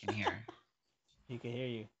 I can hear. He can hear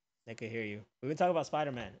you. They can hear you. We've been talking about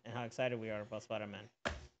Spider Man and how excited we are about Spider Man.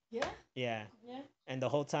 Yeah. Yeah. Yeah. And the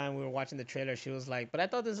whole time we were watching the trailer, she was like, "But I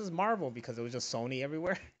thought this is Marvel because it was just Sony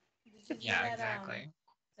everywhere." Did you see Yeah, that exactly.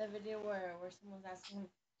 that video where someone's asking him,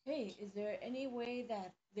 "Hey, is there any way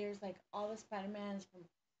that there's like all the Spider-Mans from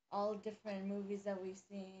all different movies that we've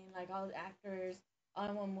seen, like all the actors all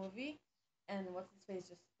in one movie?" and what's his face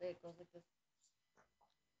just it goes like this,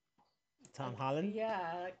 Tom like Holland. yeah,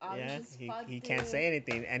 like August Yeah, just he fucked can't it. say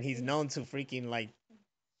anything, and he's He's known to freaking like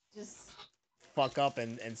just fuck up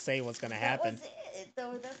and say what's gonna that was happen. it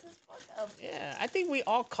though. That's his fuck up. Yeah, I think we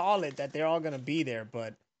all call it that they're all gonna be there,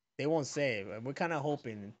 but they won't say it. We're kind of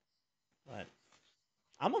hoping, but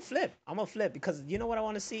I'm gonna flip. I'm gonna flip because you know what I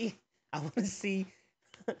want to see. I want to see.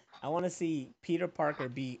 I want to see Peter Parker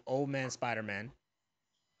be old man Spider Man.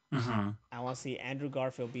 Hmm. I want to see Andrew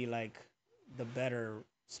Garfield be like the better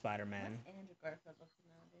Spider Man. What's Andrew Garfield up to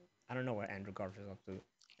nowadays? I don't know what Andrew Garfield's up to.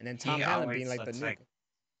 And then Tom He Holland being always like the looks new. like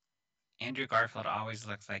Andrew Garfield always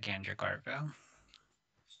looks like Andrew Garfield.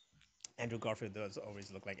 Andrew Garfield does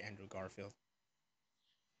always look like Andrew Garfield.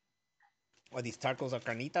 Or these tacos of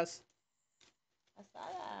carnitas.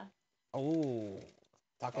 Asada. Oh,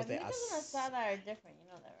 tacos de Carnitas and as. asada are different. You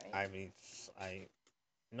know that, right? I mean, I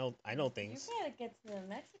know You things. gotta get to the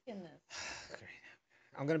Mexicanness.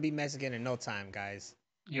 I'm gonna be Mexican in no time, guys.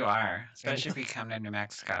 You are, I'm especially if you come to New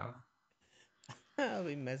Mexico. I'll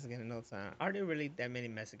be Mexican in no time. Are there really that many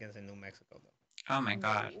Mexicans in New Mexico though? Oh my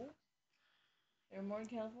God. No, they're more in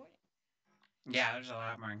California. Yeah, there's a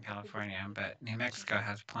lot more in California, but New Mexico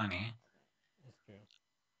has plenty. That's true.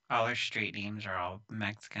 All their street names are all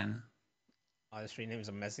Mexican. All the street names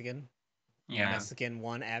are Mexican. Yeah. Mexican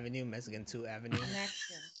 1 Avenue, Mexican 2 Avenue.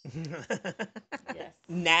 Mexican. Yes.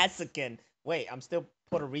 Nassican. Wait, I'm still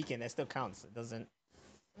Puerto Rican. That still counts. It doesn't.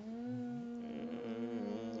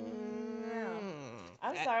 No.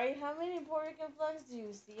 I'm sorry. How many Puerto Rican flags do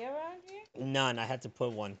you see around here? None. I had to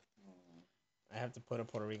put one. Mm. I have to put a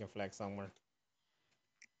Puerto Rican flag somewhere.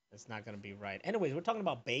 It's not gonna be right. Anyways, we're talking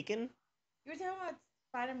about bacon. You were talking about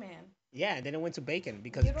Spider Man. Yeah, and then it went to bacon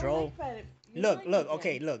because You don't Dro. like Spider. You don't Look, like look. bacon.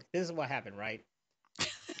 Okay, look. This is what happened, right?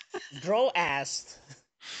 Dro asked.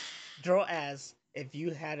 Dro asked if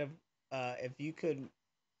you had a, if you could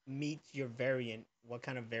meet your variant. What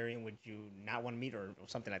kind of variant would you not want to meet, or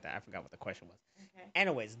something like that? I forgot what the question was. Okay.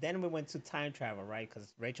 Anyways, then we went to time travel, right?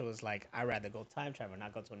 Because Rachel was like, "I'd rather go time travel,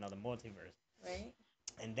 not go to another multiverse." Right.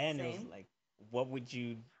 And then it was Same. like, "What would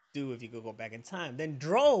you do if you could go back in time?" Then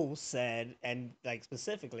Dro said, and like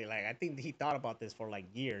specifically, like I think he thought about this for like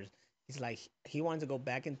years. He's like, he wanted to go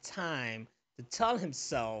back in time to tell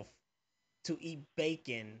himself to eat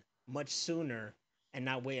bacon much sooner and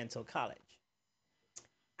not wait until college.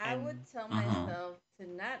 I And would tell Hmm. myself to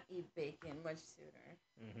not eat bacon much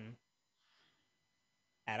sooner. mhm,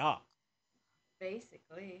 at all,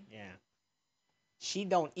 Basically, yeah, she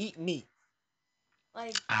don't eat meat.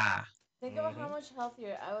 like Ah. think about how Hmm. much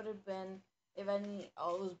healthier I would have been if I didn't eat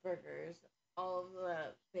all those burgers, all of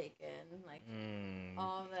the bacon, like Mm,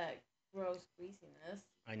 all of that gross greasiness.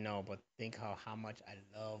 I know, but think how much I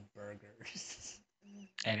love burgers.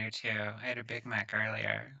 I do too. I had a Big Mac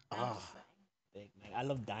earlier. I'm Oh, just saying. Big Mac. I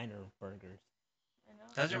love diner burgers. I know.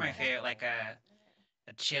 Those are Love my I have. favorite, like a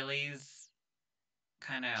Chili's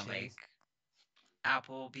kind of like Chili's.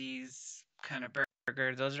 Applebee's kind of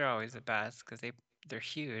burger. Those are always the best because they're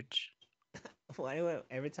huge. Well,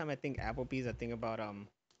 every time I think Applebee's, I think about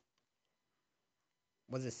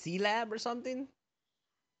was it C Lab or something?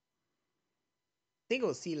 I think it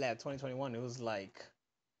was C Lab 2021. It was like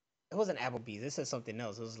it wasn't Applebee's. It said something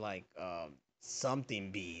else. It was like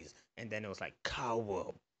something bees, and then it was like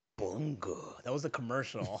Cowabunga. That was the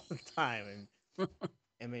commercial all the time. And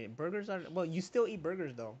I mean, burgers are well. You still eat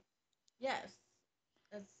burgers though. Yes,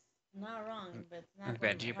 that's not wrong, but it's A not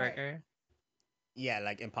going to my veggie heart. burger. Yeah,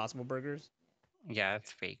 like Impossible Burgers. Yeah,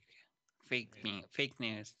 it's fake. Fake Yeah. me. Fake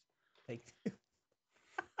news. Fake, fake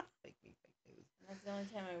meat, fake news. And that's the only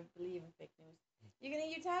time I believe in fake news. You gonna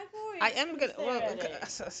eat your taco or you I just am gonna gonna. stare Well,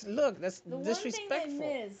 at it? look, that's The one thing I disrespectful.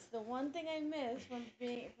 miss, the one thing I miss from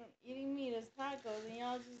eating meat is tacos, and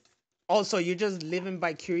y'all just Also, you're just living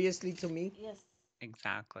vicariously to me. yes.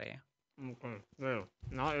 Exactly. Okay. Yeah.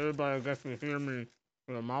 Not everybody gets to hear me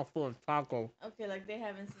with a mouthful of taco. Okay, like they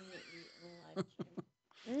haven't seen me eat in a live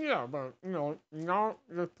stream. Yeah, but now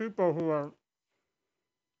the people who are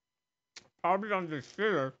probably on the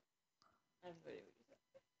shitter, Everybody would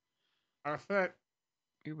do I said,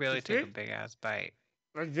 You you really took see? a big ass bite.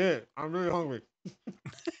 I did. I'm really hungry.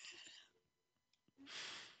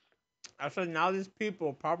 I said, now these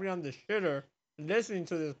people probably on the shitter listening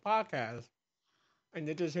to this podcast and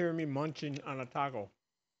they're just hearing me munching on a taco.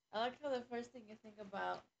 I like how the first thing you think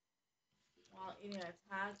about while eating a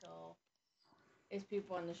taco is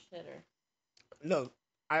people on the shitter. Look,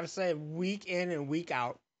 I've said week in and week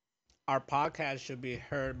out, our podcast should be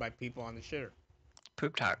heard by people on the shitter.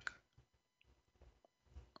 Poop talk.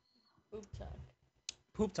 Poop talk.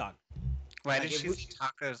 Poop talk. Why Like did if she we, say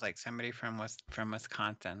tacos like somebody from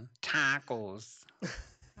Wisconsin? Tacos. Uh,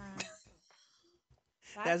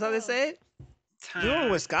 that's how they Taco. say it. We were in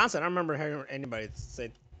Ta- Wisconsin. I don't remember hearing anybody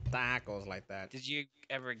say tacos like that. Did you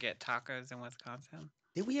ever get tacos in Wisconsin?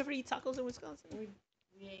 Did we ever eat tacos in Wisconsin? We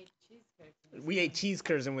ate cheesecakes. We ate cheese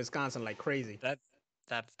curds in Wisconsin like crazy. That's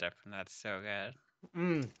that's different. That's so good.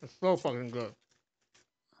 It's so fucking good.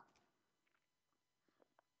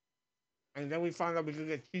 And then we found out we could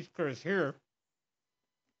get cheese curds here,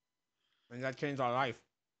 and that changed our life.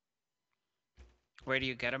 Where do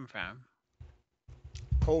you get them from?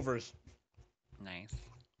 Culver's, Nice.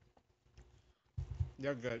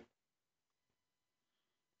 they're good.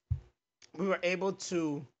 We were able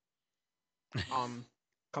to um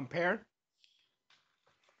compare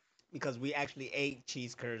because we actually ate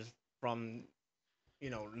cheese curds from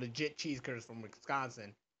legit cheese curds from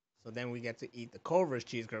Wisconsin. So then we get to eat the Culver's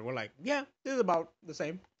cheese curd. We're like, yeah, this is about the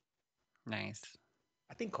same. Nice.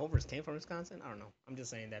 I think Culver's came from Wisconsin. I don't know. I'm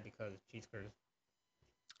just saying that because cheese curds.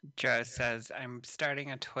 Joe says, I'm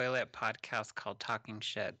starting a toilet podcast called Talking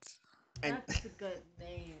Shits. And That's a good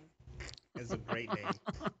name. it's a great name.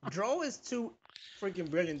 Dro is too freaking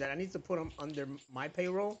brilliant that I need to put him under my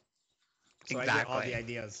payroll so I get all the Exactly.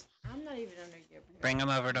 ideas. I'm not even under your Bring them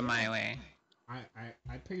over to my way.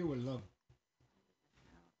 I pay you with love.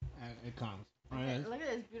 It counts. Look at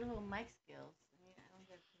this beautiful mic skills. I mean, I don't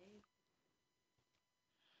get paid.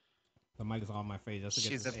 The mic is on my face just to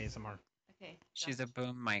get She's this a ASMR. Okay. she's a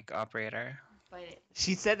boom mic operator. Bite it.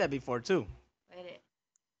 She said that before too. Bite it.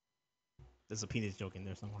 There's a penis joke in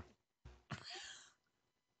there somewhere.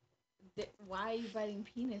 Why are you biting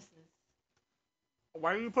penises?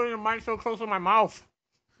 Why are you putting the mic so close to my mouth?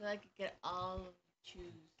 So I could get all of the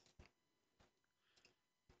chews.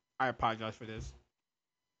 I apologize for this.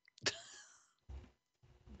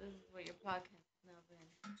 This is what your podcast has now been.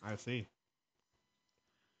 I see.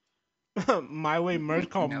 My way merch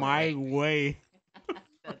called No My way. Way.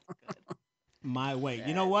 That's good. My Way.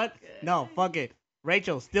 You know That's what? good. No, fuck it.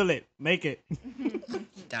 Rachel, steal it. Make it.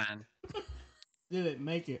 Done. Steal it.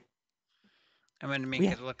 Make it. I'm gonna make We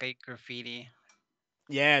it look like graffiti.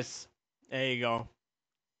 Yes. There you go.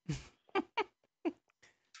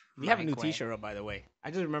 We have a new Mic way. T-shirt up, by the way.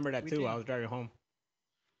 I just remember that We too. do. I was driving home.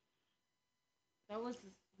 That was the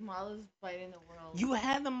smallest bite in the world. You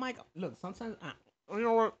had the mic. Look, sometimes you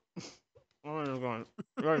know what? I'm going.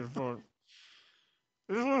 Right for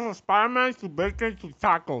this was a Spider-Man to bacon to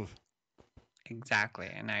tacos. Exactly.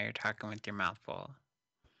 And now you're talking with your mouth full.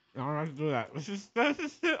 I don't have to do that. That's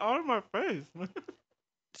just shit out of my face.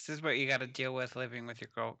 This is what you got to deal with living with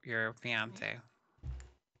your fiance.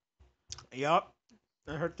 Yup.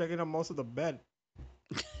 And her taking up most of the bed.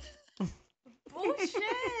 Bullshit!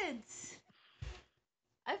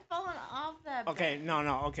 I've fallen off that Okay, bed.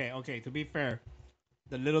 no. Okay. To be fair,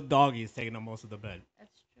 the little doggy is taking up most of the bed.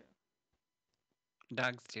 That's true.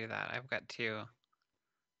 Dogs do that. I've got two.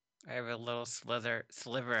 I have a little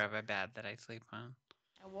sliver of a bed that I sleep on.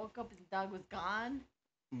 I woke up and the dog was gone.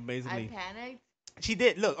 I Basically, panicked. she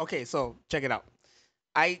did. Look, okay, so check it out.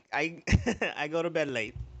 I I go to bed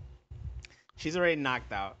late. She's already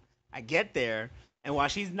knocked out. I get there, and while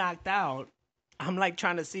she's knocked out, I'm like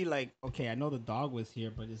trying to see, like, okay, I know the dog was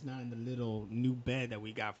here, but it's not in the little new bed that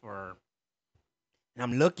we got for her. And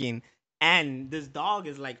I'm looking, and this dog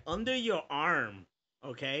is like under your arm.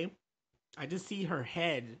 Okay, I just see her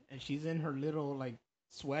head, and she's in her little like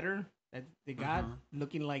sweater that they got,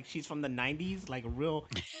 looking like she's from the '90s, like a real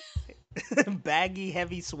baggy,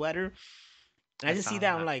 heavy sweater. And I just see saw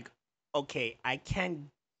that. I'm like, okay, I can't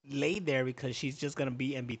lay there because she's just gonna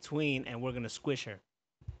be in between, and we're gonna squish her.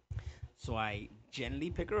 So I gently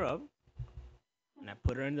pick her up, and I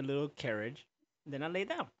put her in the little carriage. Then I lay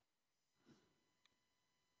down.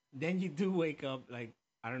 Then you do wake up, like,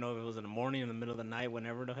 I don't know if it was in the morning, in the middle of the night,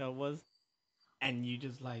 whenever the hell it was, and you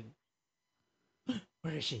just like,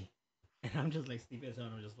 where is she? And I'm just like sleeping, so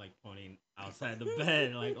I'm just like pointing outside the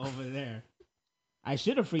bed, like over there. I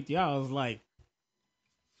should have freaked you out. I was like,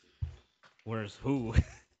 where's who?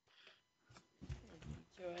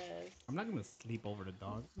 Your ass. I'm not gonna sleep over the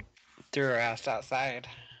dog. Threw her ass outside.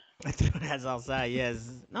 I threw her ass outside. Yes.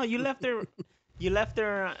 No, you left her. You left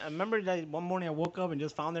her. I remember that one morning I woke up and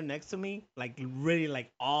just found her next to me, like really,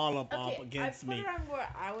 like all up against I put me. her on where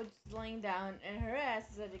I was laying down, and her ass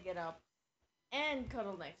had to get up and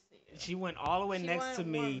cuddle next to you. She went all the way She next to went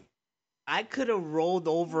me. one- I could have rolled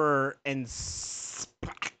over and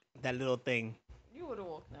that little thing. You would have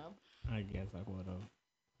woken up. I guess I would have.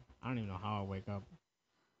 I don't even know how I wake up.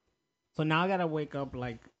 So now I gotta wake up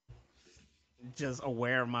like just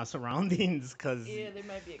aware of my surroundings because Yeah, there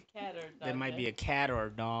might be a cat or a dog there might be there. a cat or a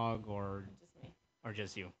dog Just me. or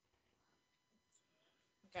just you.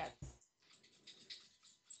 Cats.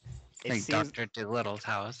 It Like seems Dr. Doolittle's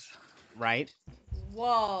house. right.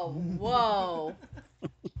 Whoa, whoa.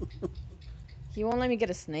 He won't let me get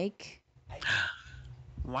a snake.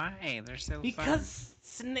 Why? They're so fun. Because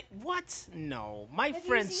snake. What? No, my Have you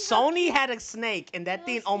friend seen how Sony cute had a snake, and that little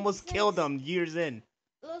thing sneaky almost killed snakes? him years in.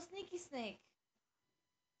 Little sneaky snake.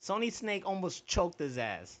 Sony's snake almost choked his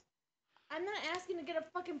ass, I'm not asking to get a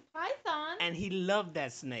fucking python. and he loved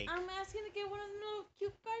that snake. I'm asking to get one of the little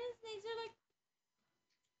cute garden snakes. They're like,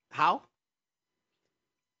 How?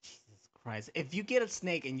 Jesus Christ! If you get a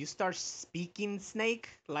snake and you start speaking snake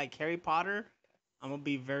like Harry Potter, I'm gonna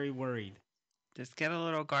be very worried. Just get a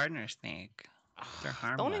little gardener snake. They're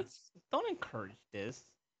Don't harmless. don't encourage this.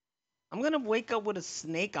 I'm gonna wake up with a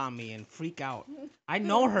snake on me and freak out. I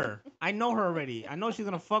know her. I know her already. I know she's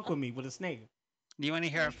gonna fuck with me with a snake. Do you want to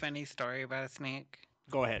hear a funny story about a snake?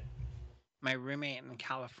 Go ahead. My roommate in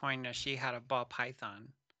California, she had a ball python.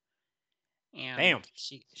 And Damn.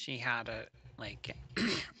 she had a like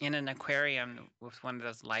in an aquarium with one of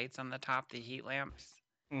those lights on the top, the heat lamps.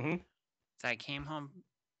 Mm-hmm. So I came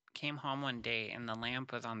home one day and the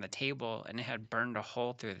lamp was on the table and it had burned a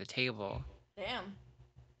hole through the table damn.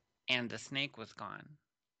 and the snake was gone.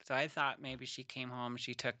 So I thought maybe she came home,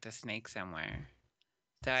 she took the snake somewhere.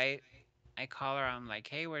 So I call her, I'm like,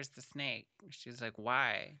 hey, where's the snake? She's like,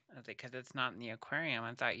 why? I was like, because it's not in the aquarium.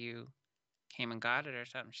 I thought you came and got it or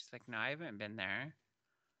something. She's like, no, I haven't been there.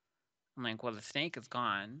 I'm like, well, the snake is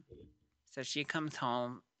gone. So she comes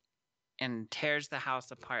home and tears the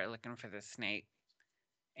house apart looking for the snake,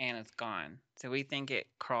 and it's gone. So we think it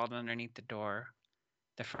crawled underneath the door,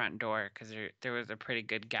 the front door, because there was a pretty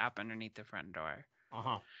good gap underneath the front door.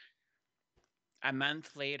 Uh-huh. A month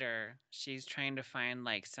later, she's trying to find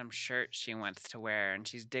like some shirt she wants to wear, and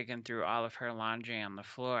she's digging through all of her laundry on the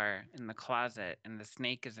floor in the closet, and the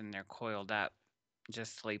snake is in there coiled up,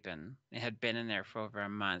 just sleeping. It had been in there for over a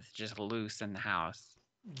month, just loose in the house.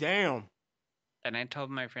 Damn. And I told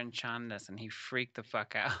my friend Sean this, and he freaked the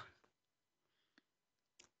fuck out.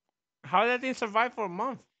 How did that thing survive for a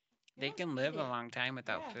month? You They don't can live feed a it. long time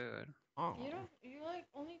without Yeah. food. Oh. You like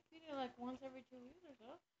only feed it like once every 2 weeks or so.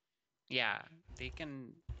 Yeah, they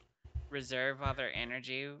can reserve all their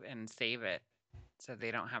energy and save it so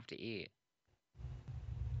they don't have to eat.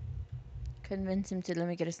 Convince him to let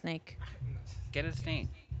me get a snake. Get a snake.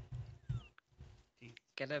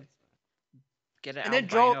 Get an And then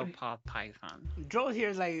albino python. Joe here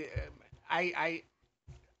is like, I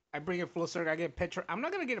bring it full circle. I get a pet. I'm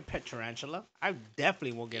not gonna get a pet tarantula. I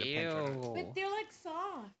definitely won't get a pet tarantula. But they're like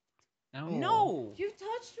soft. No. You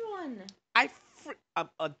touched one.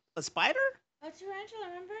 A spider? A tarantula.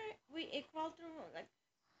 Remember? It crawled through. Like,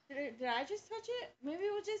 did I just touch it? Maybe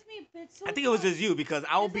it was just me. But it's so I think it was soft. just you because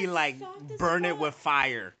I would It's be like soft as burn it fuck. with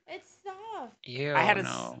fire. It's soft. Ew, I had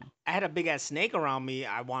no. I had a big ass snake around me.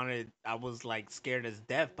 I was like scared as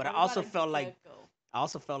death, but What I also about a felt like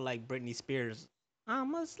gecko? Britney Spears.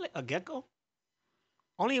 I'm a gecko.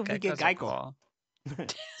 Only if we get Geckos are Geico. cool.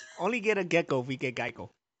 Only get a gecko if we get Geico.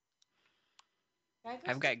 Gecko's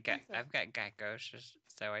I've got expensive. geckos,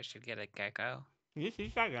 so I should get a gecko. Yes, you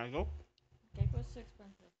got Geico. Gecko's too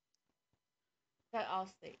expensive. Got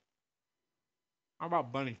Allstate. How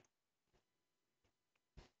about bunny?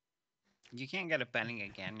 You can't get a bunny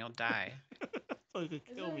again. You'll die. So you could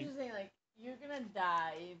That's kill what I'm me. just saying. Like, you're gonna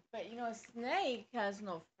die, but you know a snake has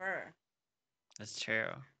no fur. That's true.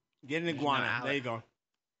 Get an There's no iguana. ale- There you go.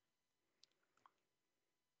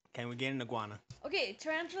 Can we get an iguana? Okay,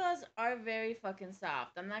 tarantulas are very fucking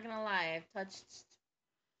soft. I'm not gonna lie. I've touched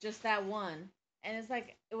just that one, and it's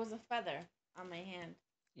like it was a feather on my hand.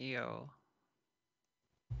 Ew.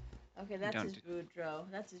 Okay, that's Don't his do- brood, Dro.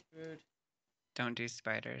 That's his brood. Don't do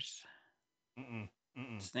spiders. No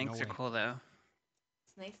Snakes are way. cool though.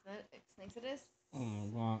 Snakes it is. Oh my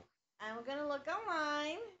god. And we're gonna look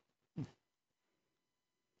online.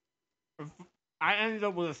 If I ended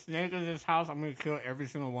up with a snake in this house, I'm gonna kill every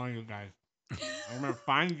single one of you guys. I'm gonna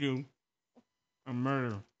find you and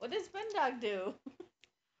murder. What does Spin Dog do?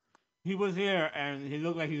 He was here and he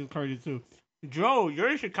looked like he was crazy too. Joe, you're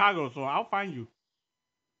in Chicago, so I'll find you.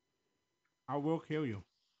 I will kill you.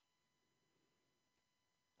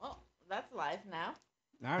 Well, that's life now.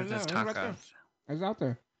 Nah, This is it's right there. tacos. It's out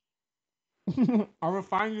there. I will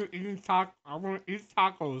find you eating I will eat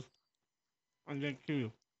tacos and then kill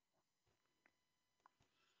you.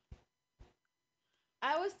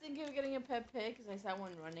 I was thinking of getting a pet pig because I saw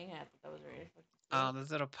one running and I thought that was very fucking cute. Oh,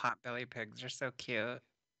 those little potbelly pigs are so cute.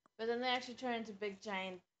 But then they actually turn into big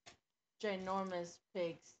giant ginormous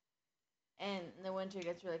pigs, and in the winter it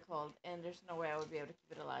gets really cold, and there's no way I would be able to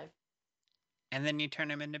keep it alive. And then you turn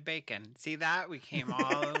them into bacon. See that? We came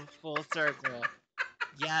all full circle.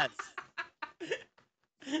 Yes.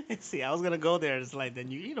 See, I was gonna go there. It's like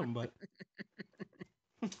then you eat them, but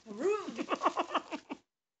Rude.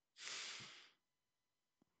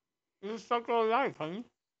 it's circle of life, honey.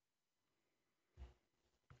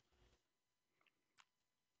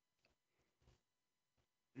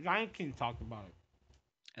 Lion King talked about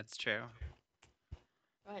it. It's true.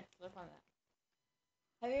 Go ahead, slurp on that.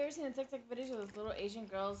 Have you ever seen the TikTok videos of those little Asian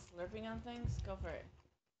girls slurping on things? Go for it.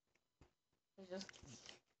 It's just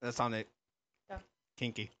That's on it. go,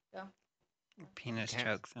 Kinky. go. Penis Okay.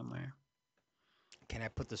 choke somewhere. Can I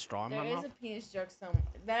put the straw in There my is mouth? a penis joke somewhere.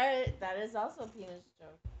 That is also a penis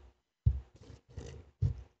joke.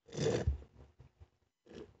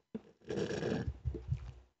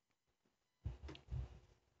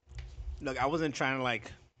 Look, I wasn't trying to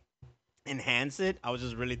like enhance it. I was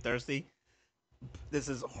just really thirsty. This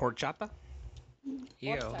is horchata.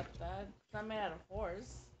 Ew. Horchata. It's not made out of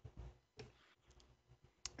horse.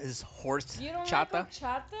 This is horse You don't chata. like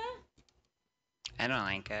horchata? I don't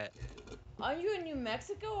like it. Are you in New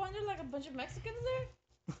Mexico? Aren't there like a bunch of Mexicans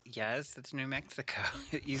there? Yes, it's New Mexico.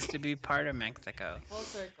 It used to be part of Mexico. Full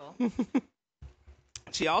circle.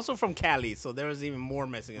 She also from Cali, so there was even more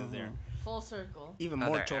Mexicans there. Mhm. Full circle. Even Oh,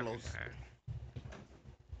 more they're cholos. everywhere.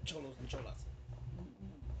 Cholos and cholas.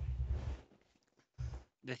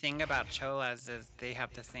 The thing about cholas is they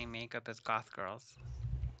have the same makeup as goth girls.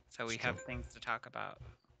 So we It's have true. things to talk about.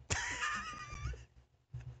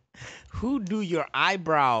 Who do your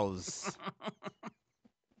eyebrows?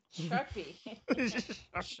 Sharpie. Sharpie.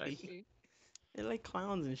 Sharpie. They're like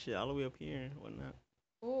clowns and shit all the way up here and whatnot.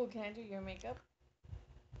 Ooh, can I do your makeup?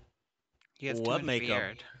 He has What too much makeup?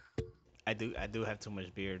 beard. I do have too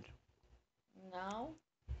much beard. No.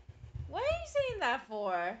 What are you saying that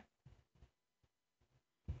for?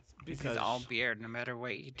 Because he's all beard. No matter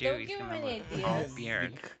what you do, Don't he's give him gonna any look all ideas.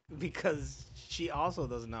 beard. Because she also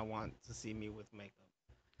does not want to see me with makeup.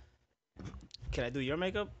 Can I do your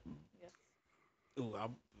makeup? Yes. Ooh,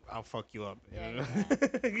 I'll fuck you up. Yeah,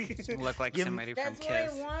 You look like Give- somebody from That's what I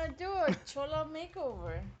Kiss. want to do, a chola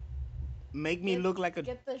makeover. Make me Get- look like a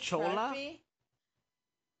Get the chola? Sharpie.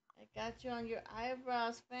 I got you on your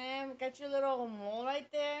eyebrows, fam. Got your little mole right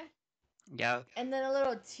there. Yep. And then a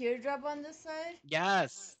little teardrop on this side.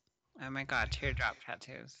 Yes. Oh my god, teardrop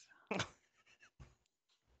tattoos.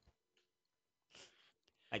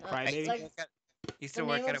 Like Uh, cry I used baby. to like- work at, used the to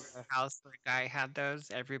work name at of- a house where a guy had those.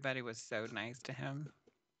 Everybody was so nice to him.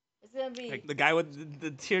 It's gonna be. Like the guy with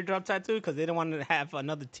the teardrop tattoo because they didn't want to have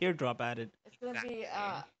another teardrop added. It's gonna be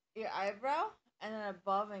Exactly. your eyebrow, and then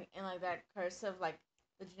above in like that cursive, like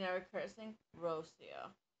the generic cursing,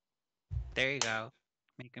 Rocio. There you go.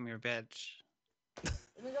 Make him your bitch.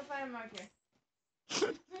 Let me go find a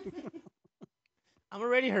marker. I'm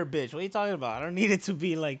already her bitch. What are you talking about? I don't need it to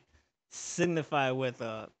be like signified with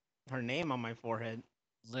her name on my forehead,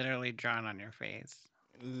 Literally drawn on your face.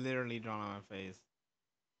 literally drawn on my face.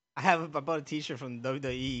 I bought a T-shirt from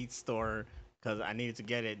WWE store because I needed to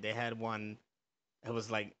get it. They had one. It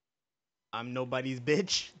was like, "I'm nobody's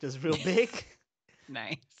bitch," just real big.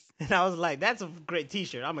 Nice. And I was like, "That's a great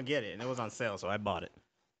T-shirt. I'm gonna get it." And it was on sale, so I bought it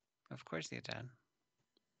Of course you did.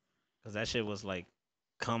 because that shit was like,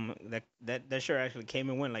 that shirt actually came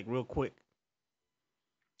and went like real quick.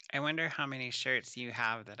 I wonder how many shirts you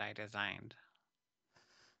have that I designed.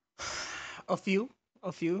 A few,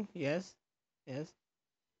 yes, yes.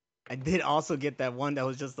 I did also get that one that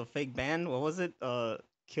was just a fake band. What was it?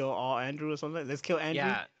 Kill all Andrew or something. Let's kill Andrew.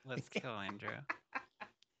 Yeah, let's kill Andrew.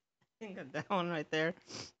 Got that one right there.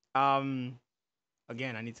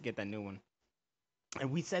 Again, I need to get that new one.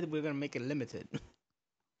 And we said we are gonna make it limited,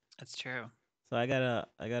 It's true. so I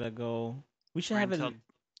gotta go. We should Or have until it.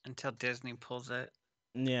 until Disney pulls it.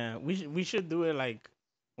 Yeah, we should do it like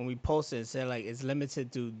when we post it. Say like it's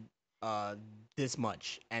limited to this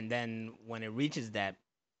much, and then when it reaches that,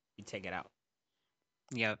 we take it out.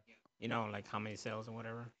 Yep. You know, like how many sales and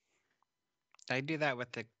whatever. I do that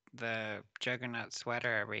with the Juggernaut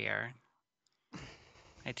sweater every year.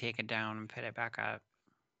 I take it down and put it back up.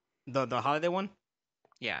 The holiday one.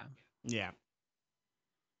 Yeah. Yeah.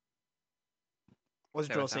 What's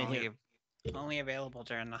So Joel it's saying only here? only available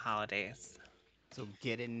during the holidays. So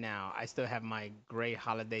get it now. I still have my gray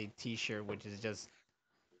holiday T-shirt, which is just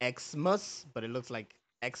Xmas, but it looks like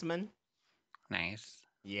X-Men. Nice.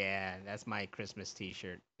 Yeah, that's my Christmas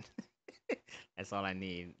T-shirt. That's all I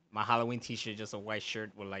need. My Halloween T-shirt, just a white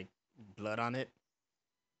shirt with like blood on it.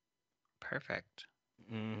 Perfect.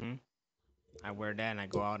 Mm-hmm. I wear that and I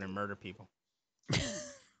go out and murder people.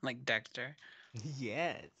 Like Dexter.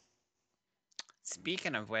 Yes.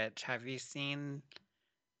 Speaking of which, have you seen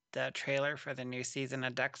the trailer for the new season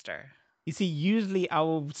of Dexter? You see, usually I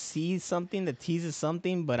will see something that teases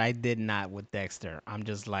something, but I did not with Dexter. I'm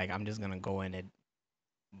just like, I'm just gonna go in it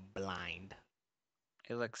blind.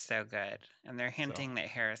 It looks so good. And they're So, hinting that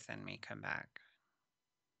Harrison may come back.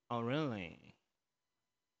 oh really?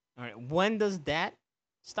 All right. When does that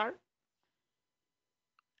start?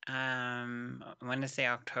 I want to say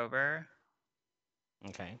October,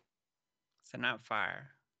 Okay. so not far.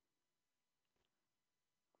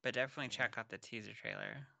 But definitely check out the teaser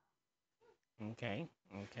trailer. Okay.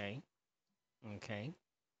 Okay. Okay.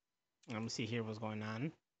 Let me see here what's going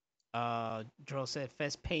on. Dro said,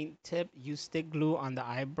 "Fest paint tip: use stick glue on the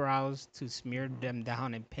eyebrows to smear them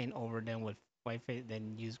down and paint over them with white face.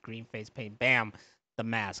 Then use green face paint. Bam, the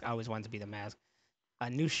mask. I always wanted to be the mask. A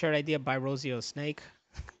new shirt idea by Rosie O'Snake.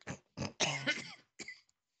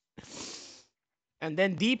 And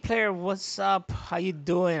then D player, what's up? How you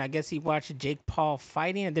doing? I guess he watched Jake Paul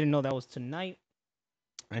fighting. I didn't know that was tonight,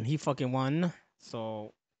 and he fucking won.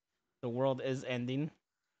 So the world is ending.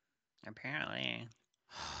 Apparently.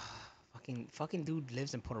 fucking dude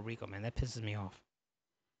lives in Puerto Rico, man. That pisses me off.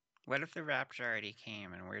 What if the rapture already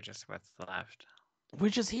came and we're just what's left?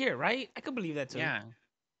 We're just here, right? I could believe that too. Yeah.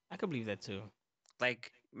 I could believe that too.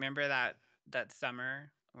 Like, remember that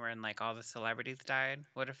summer when like all the celebrities died?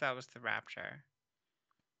 What if that was the rapture?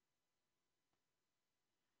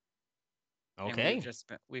 And Okay.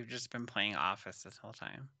 we've just been playing Office this whole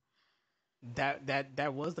time.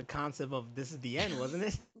 That was the concept of this is the end, wasn't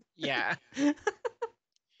it? Yeah.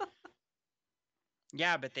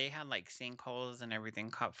 Yeah, but they had like sinkholes and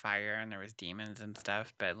everything caught fire and there was demons and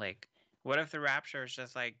stuff. But like, what if the rapture is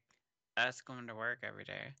just like us going to work every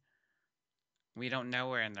day? We don't know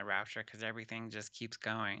we're in the rapture because everything just keeps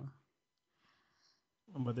going.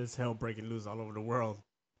 But there's hell breaking loose all over the world.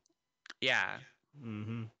 Yeah,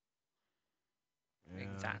 Mm-hmm. Yeah.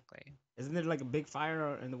 exactly. Isn't there like a big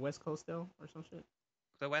fire in the West Coast still or some shit?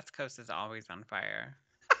 The West Coast is always on fire.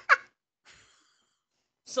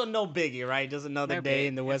 So no biggie, right? Just another No day big.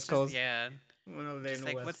 in the It's West just, Coast. yeah. Another day in Just the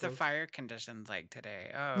like, West what's the Coast. fire conditions like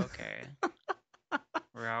today? Oh, okay.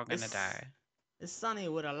 We're all gonna It's die. it's sunny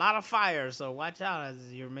with a lot of fire, so watch out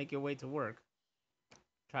as you make your way to work.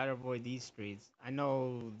 Try to avoid these streets. I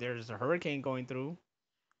know there's a hurricane going through.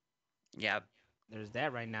 Yep. There's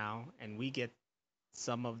that right now, and we get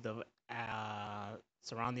some of the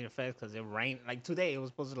surrounding effects because it rained. Like today, it was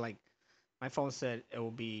supposed to like my phone said it will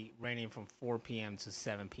be raining from 4 p.m. to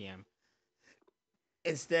 7 p.m.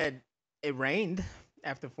 Instead, it rained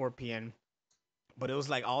after 4 p.m. But it was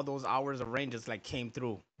like all those hours of rain just like came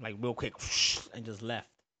through like real quick and just left.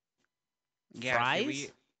 Yeah, see,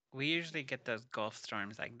 Fries? we usually get those Gulf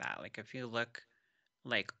storms like that. Like, if you look,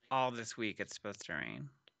 like, all this week, it's supposed to rain.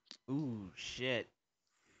 Ooh, shit.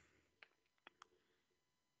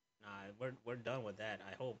 Nah, we're done with that.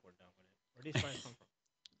 I hope we're done with it. Where these fries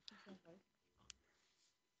come from?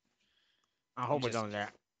 I hope we're Just done with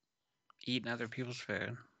that. eating other people's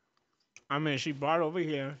food. I mean, she brought it over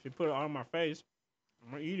here. She put it on my face.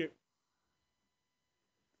 I'm gonna eat it.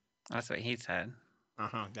 That's what he said.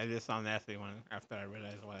 That did sound nasty when after I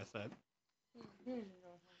realized what I said.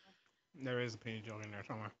 There is a peanut joke in there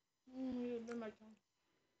somewhere.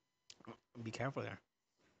 Be careful there.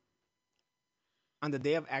 On the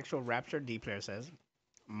day of actual rapture, D player says,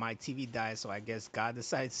 "My TV died, so I guess God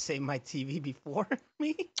decided to save my TV before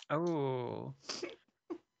me." Oh,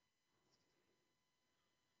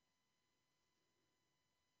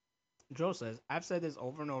 Joe says, "I've said this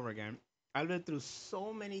over and over again. I lived through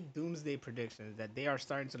so many doomsday predictions that they are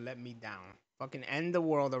starting to let me down. Fucking end the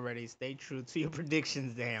world already. Stay true to your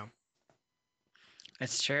predictions, damn."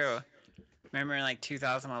 it's true. Remember in like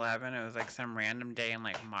 2011, it was like some random day in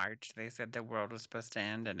like March. They said the world was supposed to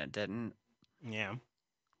end and it didn't. Yeah.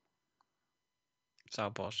 It's all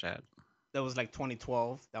bullshit. That was like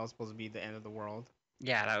 2012. That was supposed to be the end of the world.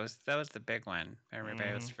 Yeah, that was the big one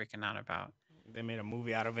everybody was Mhm. freaking out about. They made a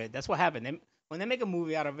movie out of it. That's what happened. When they make a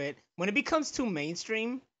movie out of it, when it becomes too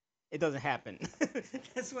mainstream, it doesn't happen.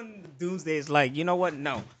 That's when Doomsday is like, you know what?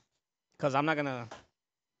 No, because I'm not gonna.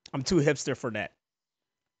 I'm too hipster for that.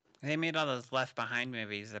 They made all those Left Behind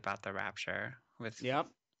movies about the rapture with Yep.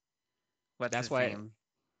 what's That's his why. name?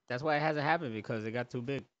 That's why it hasn't happened because it got too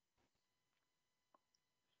big.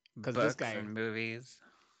 Because this Books guy, and movies.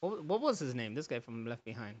 what was his name? This guy from Left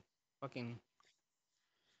Behind. Fucking.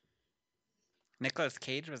 Nicolas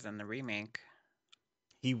Cage was in the remake.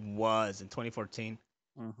 He was in 2014.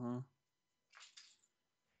 Mm-hmm.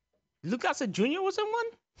 Lucas Jr. was in one.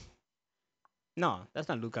 No, that's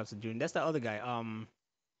not Luke Gossett Jr. That's the other guy.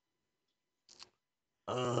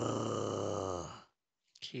 Uh,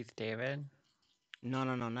 Keith David. no,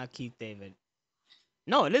 no, no, not Keith David.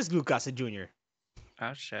 No, it is Luke Gossett Jr.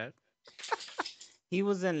 Oh shit. He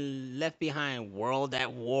was in Left Behind, World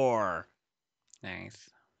at War, Nice.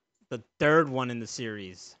 the third one in the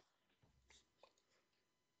series,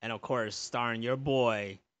 and of course, starring your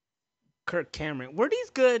boy, Kirk Cameron. Were these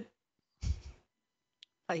good?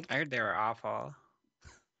 Like, I heard they were awful.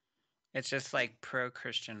 It's just like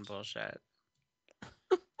pro-Christian bullshit.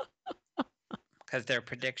 Because their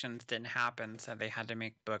predictions didn't happen, so they had to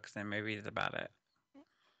make books and movies about it.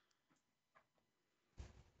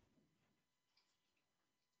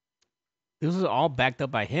 this was all backed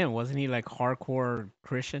up by him, wasn't he? Like hardcore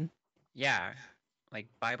Christian. Yeah, like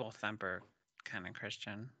Bible thumper kind of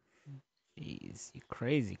Christian. Jeez, you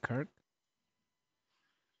crazy, Kirk.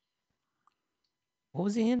 What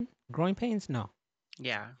was he in? Growing Pains? No,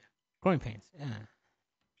 Yeah. Growing Pains. Yeah.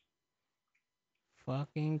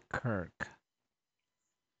 Fucking Kirk.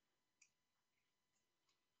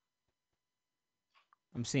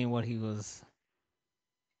 I'm seeing what he was.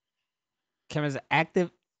 Cameron's active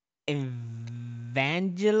evangelical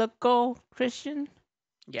Christian.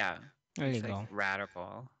 Yeah. There you He's like go.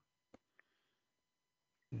 radical.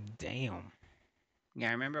 Damn. Yeah,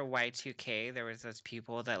 I remember Y2K. There was those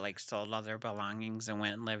people that like sold all their belongings and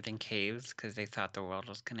went and lived in caves because they thought the world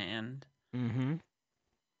was gonna end. Mm-hmm.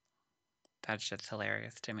 That's just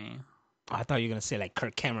hilarious to me. I thought you were gonna say like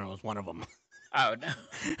Kirk Cameron was one of them. Oh no!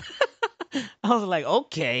 I was like,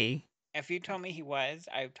 okay. If you told me he was,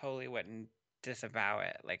 I totally wouldn't disavow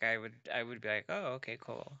it. Like I would be like, oh, okay,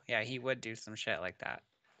 cool. Yeah, he would do some shit like that.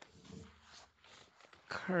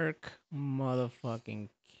 Kirk motherfucking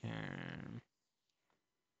Cameron.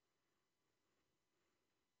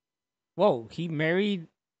 Whoa, he married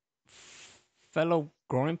fellow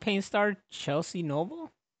Growing Pain star Chelsea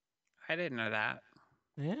Noble? I didn't know that.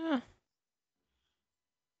 Yeah.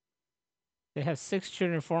 They have 6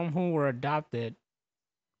 children from whom were adopted.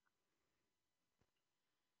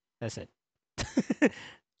 That's it.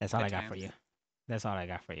 That's all Good I got for times. you. That's all I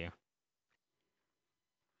got for you.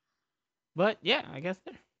 But yeah, I guess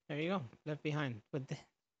there you go. Left Behind. But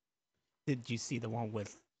did you see the one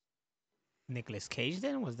with Nicolas Cage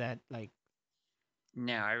then? Was that like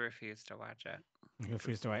No, I refuse to watch it. you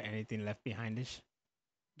refused to write anything Left Behindish?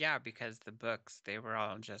 Yeah, because the books, they were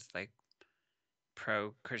all just like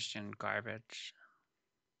pro-Christian garbage.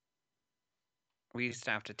 We used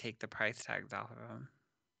to have to take the price tags off of them.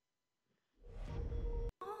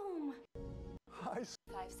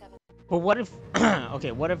 But what if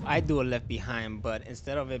okay, what if I do a Left Behind, but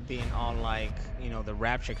instead of it being all like, the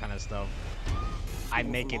rapture kind of stuff, I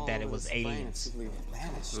make it that it was aliens.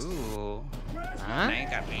 Ooh. Huh? Now you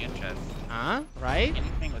got me interested. Huh? Right?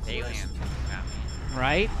 Anything with aliens got me.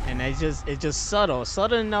 Right? And it's just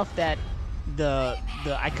subtle enough that the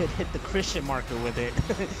I could hit the Christian marker with it,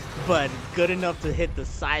 but good enough to hit the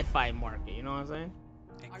sci-fi market. You know what I'm saying?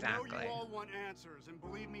 Exactly.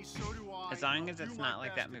 As long as it's not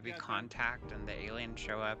like that movie Contact and the aliens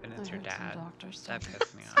show up and it's your dad. That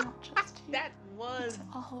pissed me off. That was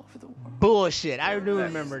all over the world. bullshit. I do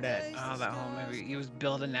remember that. Oh, that whole movie. He was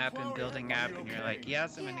building up and building up, and you're like,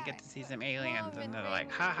 yes, I'm gonna get to see some aliens. And they're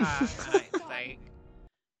like, haha, nice, like.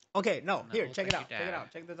 Okay, no, And here, that check looks it like out. your Check it dad.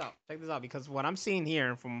 out. Check this out. Because what I'm seeing here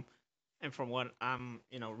and from what I'm,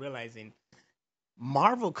 realizing,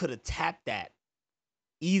 Marvel could have tapped that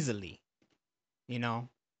easily,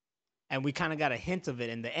 and we kind of got a hint of it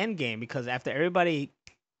in the end game because after everybody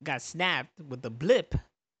got snapped with the blip,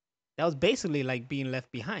 that was basically like being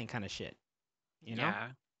left behind kind of shit. Yeah.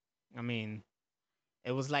 I mean,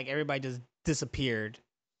 it was like everybody just disappeared,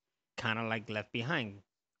 kind of like left behind.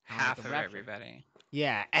 Kinda like Half the of rapture. everybody.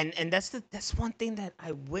 Yeah, and that's one thing that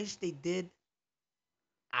I wish they did.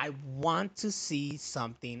 I want to see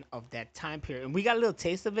something of that time period, and we got a little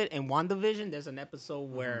taste of it in WandaVision. There's an episode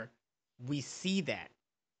where we see that.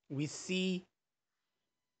 We see,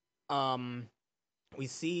 um, we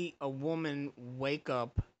see a woman wake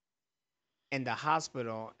up in the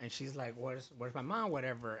hospital, and she's like, "Where's my mom?"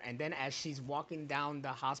 Whatever. And then as she's walking down the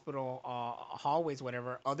hospital hallways,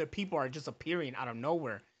 whatever, other people are just appearing out of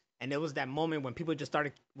nowhere. And it was that moment when people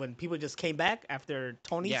just came back after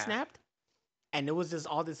Tony Yeah. snapped, and it was just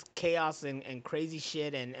all this chaos and crazy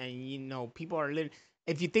shit, and people are living.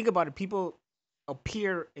 If you think about it, people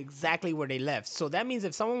appear exactly where they left. So that means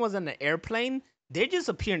if someone was on an airplane, they just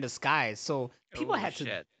appear in the skies. So people Oh, had to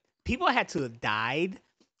shit. people had to have died.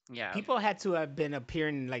 Yeah. People had to have been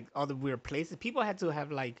appearing in like other weird places. People had to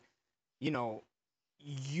have like, you know,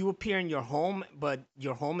 you appear in your home, but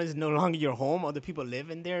your home is no longer your home. Other people live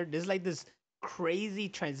in there. There's like this crazy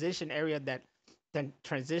transition era that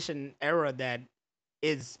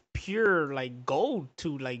is pure like gold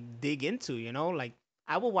to like dig into. You know, like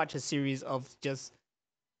I will watch a series of just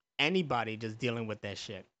anybody just dealing with that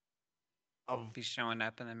shit. Of Be showing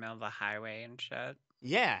up in the middle of the highway and shit.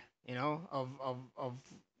 yeah, you know, of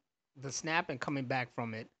the snap and coming back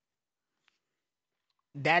from it.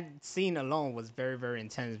 That scene alone was very very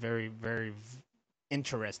intense,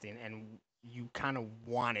 interesting, and you kind of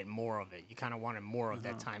wanted more of it. You kind of wanted more of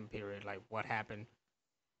that Hmm. time period, like what happened.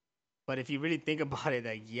 But if you really think about it,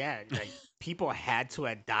 like yeah, like people had to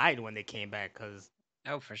have died when they came back because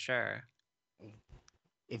Oh, for sure.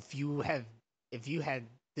 if you have if you had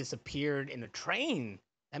disappeared in a train,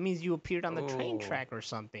 that means you appeared on the train Oh, track or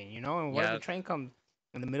something, you know. And what if a yep. train comes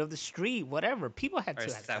in the middle of the street? Whatever, people had Or a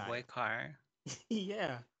to have died. subway car.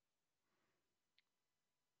 Yeah,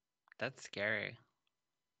 That's scary.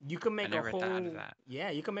 you can I make a never thought of whole that. yeah,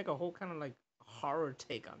 you can make a whole kind of like horror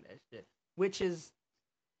take on that shit, which is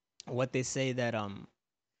what they say that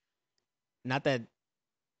not that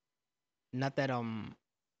not that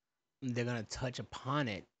they're gonna touch upon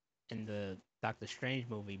it in the Doctor Strange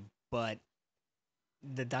movie, but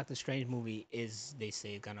the Doctor Strange movie is they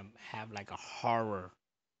say gonna have like a horror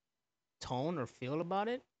tone or feel about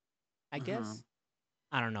it. I Hmm. guess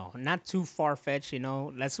I don't know, not too far fetched, you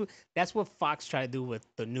know. That's what Fox tried to do with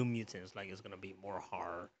the New Mutants. Like it's gonna be more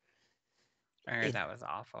horror. I heard It that was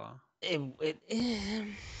awful. it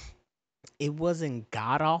it wasn't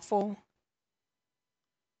god awful.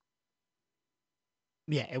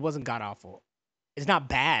 Yeah, it wasn't god awful. It's not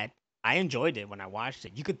bad. I enjoyed it when I watched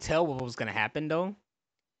it. You could tell what was gonna happen though.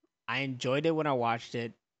 I enjoyed it when I watched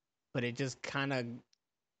it, but it was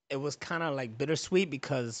kind of like bittersweet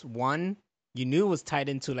because one, you knew it was tied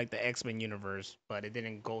into like the X-Men universe, but it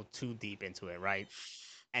didn't go too deep into it, right?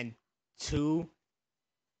 And two,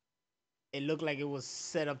 it looked like it was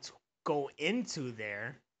set up to go into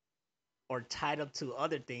there or tied up to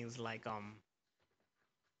other things like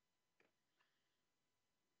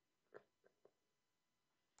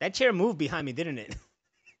that chair moved behind me, didn't it?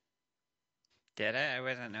 Did it? I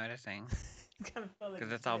wasn't noticing. It kind of felt like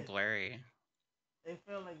Because it it's all did. blurry. It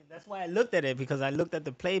felt like that's why I looked at it because I looked at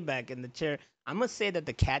the playback in the chair. I'm gonna say that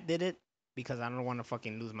the cat did it because I don't want to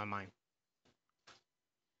fucking lose my mind.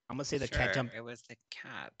 I'm gonna say the cat Sure, jumped. it was the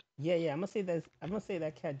cat. Yeah, yeah. I'm gonna say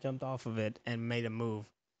that cat jumped off of it and made a move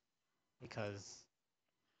because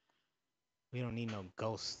we don't need no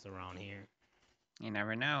ghosts around here. You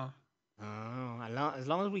never know. Oh, as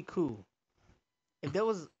long as we cool. If there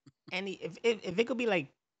was any, if it could be like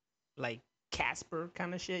Casper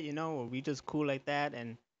kind of shit, you know, or we just cool like that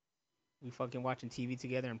and we fucking watching TV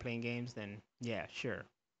together and playing games, then yeah, sure.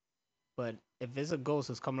 But if there's a ghost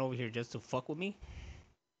who's coming over here just to fuck with me,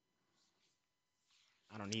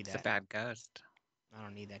 I don't need It's a that. bad ghost. I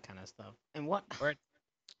don't need that kind of stuff. And what Or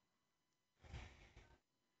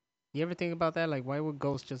you ever think about that? Like, why would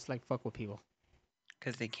ghosts just like fuck with people?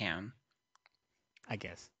 because they can. I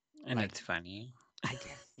guess. And Like, it's funny. I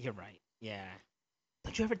guess you're right. Yeah.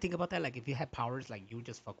 Don't you ever think about that? Like, if you had powers, like you would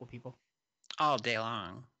just fuck with people. All day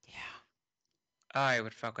long. Yeah. Oh, I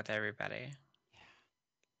would fuck with everybody. Yeah.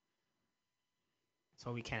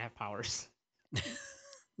 So we can't have powers.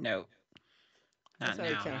 Nope. That's Not why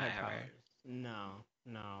we now, can't not have ever. powers. No,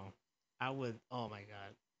 no. I would. Oh my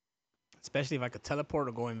god. Especially if I could teleport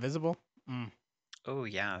or go invisible. Mm, Oh,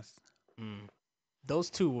 yes. mm. Those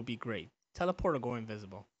two would be great. Teleport or go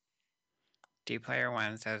invisible. D Player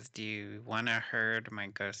One says, do you want to heard my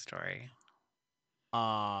ghost story?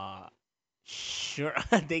 Uh, sure.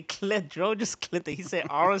 They clipped. Dro just clipped it. He said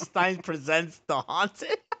Arlstein presents The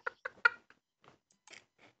Haunted.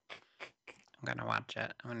 I'm gonna watch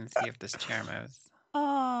it. I'm gonna see if this chair moves.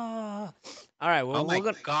 Ah. All right. Oh Well, my we're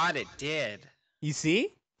gonna. god, it did. You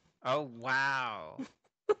see? Oh, wow.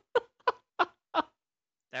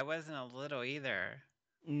 That wasn't a little either.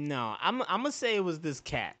 No, I'm gonna say it was this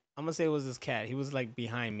cat. I'm gonna say it was this cat. He was like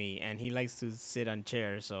behind me, and he likes to sit on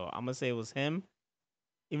chairs. So I'm gonna say it was him.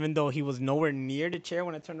 Even though he was nowhere near the chair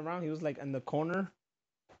when I turned around, he was like in the corner.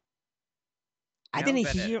 I No, didn't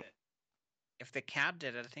but hear. if the cab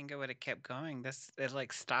did it, I think it would have kept going. It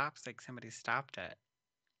like stops, like somebody stopped it.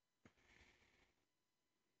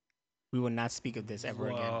 We will not speak of this ever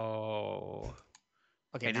again. Whoa.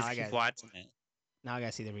 Okay, Okay, just keep watching it. now I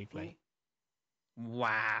gotta see the replay. It looked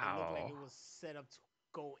like Wow. it was set up to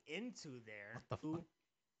go into there. What the fuck?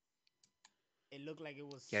 It looked like it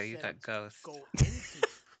was Yeah, you set up got to ghost. go into.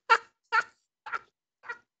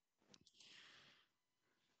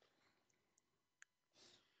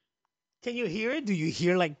 Can you hear it? Do you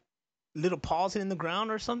hear like little paws hitting the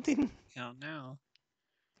ground or something? I don't know.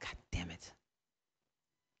 God damn it.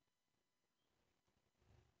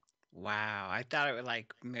 Wow, I thought it would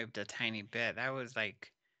like moved a tiny bit. That was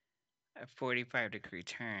like a 45-degree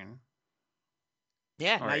turn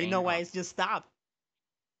Yeah, now or you know why angle. it's just stopped.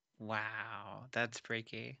 Wow, that's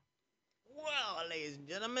freaky. Well, ladies and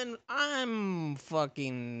gentlemen, I'm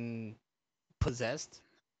fucking possessed.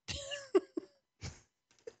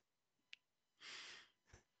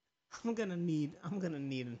 I'm gonna need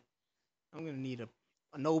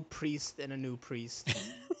an old priest and a new priest.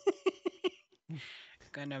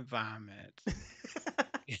 Gonna vomit.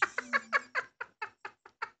 His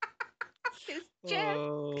chair,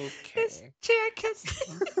 his Okay. chair gets.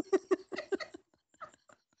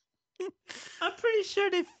 I'm pretty sure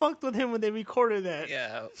they fucked with him when they recorded that.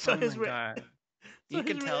 Yeah. So Oh his my god. so You his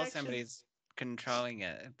can tell reaction. somebody's controlling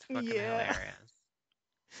it. It's fucking Yeah, hilarious.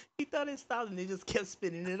 he thought it stopped and they just kept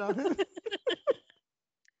spinning it on him.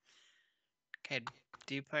 Okay,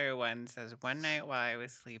 D Player One says one night while I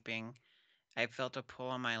was sleeping, I felt a pull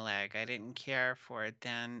on my leg. I didn't care for it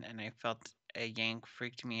then, and I felt a yank,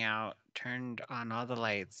 freaked me out, turned on all the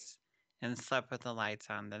lights, and slept with the lights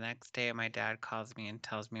on. The next day, my dad calls me and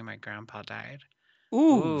tells me my grandpa died.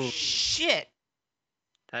 Ooh, Ooh, shit.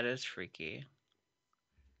 that is freaky.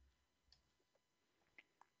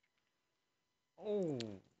 Oh,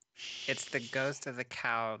 It's the ghost of the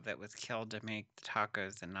cow that was killed to make the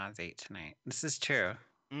tacos that Nas ate tonight. This is true.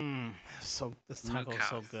 So this No taco was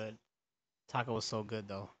so cows. good. Taco was so good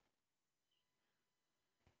though.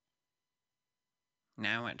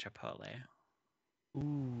 Now I went Chipotle.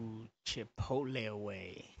 Ooh, Chipotle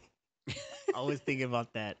away. Always thinking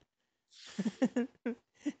about that.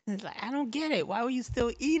 It's like, I don't get it. Why would you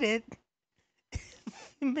still eat it?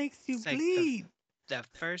 It makes you It's like bleed. the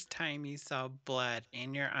first time you saw blood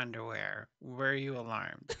in your underwear, were you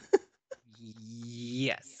alarmed?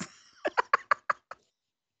 Yes.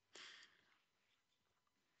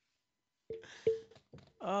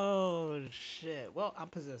 Oh shit. Well, I'm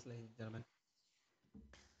possessed, ladies and gentlemen.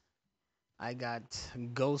 I got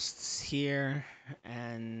ghosts here,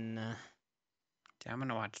 and I'm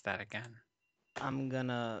gonna watch that again. I'm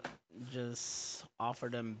gonna just offer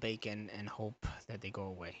them bacon and hope that they go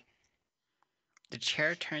away. The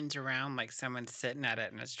chair turns around like someone's sitting at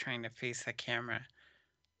it and is trying to face the camera.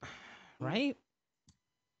 Right?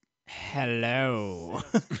 Hello.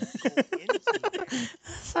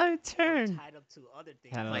 So turn. Like a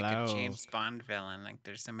Hello. James Bond villain. Like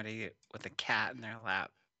there's somebody with a cat in their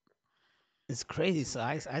lap. It's crazy. So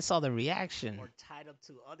I saw the reaction.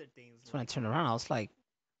 So when I turned around, I was like,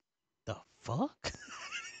 the fuck?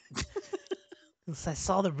 'Cause I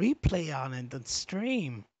saw the replay on it, the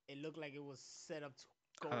stream. It looked like it was set up to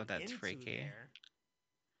go Oh, that's into freaky. there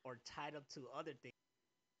or tied up to other things.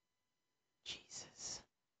 Jesus.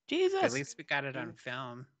 Jesus. At least we got it on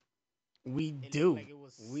film. We do.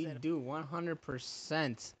 We do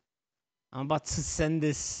 100%. I'm about to send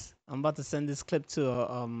this. I'm about to send this clip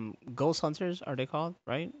to Ghost Hunters. Are they called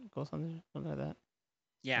right? Ghost Hunters, something like that, or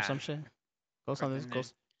Yeah. some shit. Ghost Or Hunters. then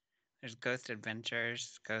Ghost. there's Ghost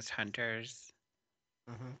Adventures, Ghost Hunters.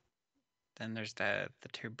 Uh-huh. Then there's the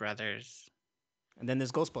two brothers. And then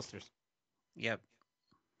there's Ghostbusters. Yep.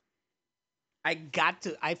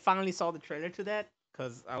 I finally saw the trailer to that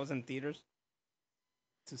because I was in theaters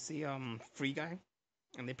to see Free Guy,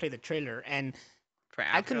 and they played the trailer, and For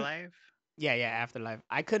I couldn't. Afterlife. Yeah, Afterlife.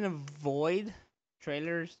 I couldn't avoid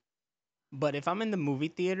trailers, but if I'm in the movie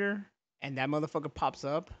theater and that motherfucker pops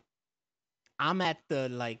up, I'm at the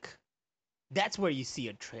like. That's where you see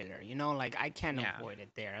a trailer, you know. Like I can't Yeah. avoid it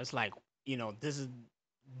there. It's like this is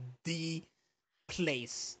the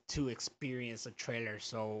place to experience a trailer.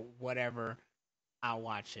 So whatever, I'll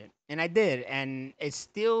watch it, and I did, and it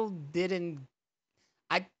still didn't.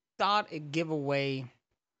 I thought it give away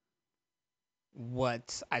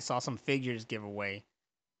what I saw some figures give away,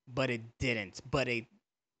 but it didn't. But it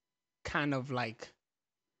kind of like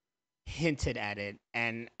hinted at it,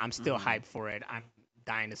 and I'm still Mhm. hyped for it. I'm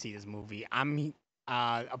dying to see this movie. I'm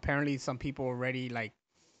apparently some people already like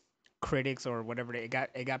critics or whatever it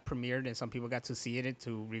got premiered and some people got to see it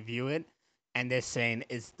to review it, and they're saying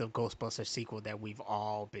it's the Ghostbusters sequel that we've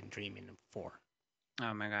all been dreaming for.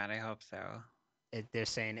 Oh my god, I hope so. They're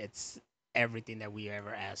saying it's everything that we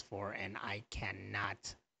ever asked for, and I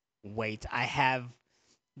cannot wait. I have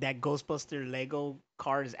that Ghostbuster Lego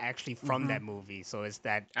car is actually from that movie, so it's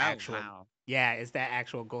that Oh actual. wow. Yeah, it's that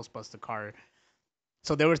actual Ghostbuster car.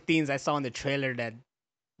 So there were things I saw in the trailer that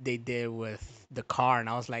they did with the car, and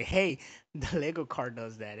I was like, "Hey, the Lego car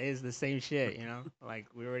does that. It's the same shit, you know? Like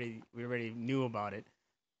we already knew about it."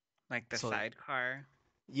 Like the So sidecar.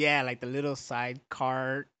 yeah, like the little side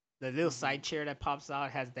car, the little Hmm. side chair that pops out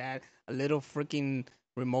has that a little freaking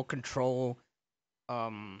remote control.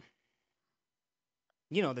 Um,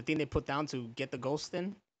 the thing they put down to get the ghost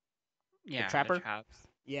in the Yeah, the trapper. traps.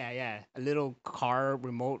 Yeah, yeah, a little car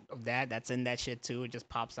remote of that. That's in that shit too. It just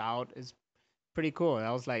pops out. It's pretty cool.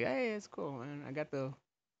 I was like, hey, it's cool, man. I got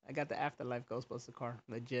the Afterlife Ghostbuster car,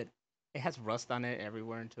 legit. It has rust on it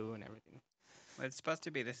everywhere and too and everything. Well, it's supposed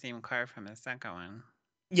to be the same car from the second one,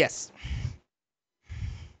 Yes,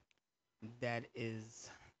 that is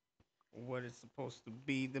what it's supposed to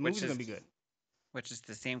be. The which movie's gonna is be good. which is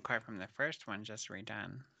the same car from the first one, just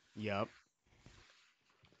redone. Yup.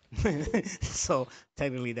 So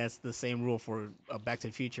technically, that's the same rule for Back to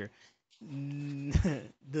the Future.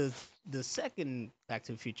 the the second Back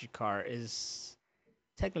to the Future car is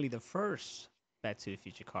technically the first Back to the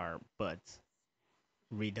Future car, but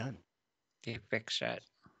redone. They fix it.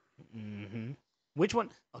 hmm Which one?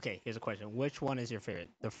 Okay, here's a question. Which one is your favorite?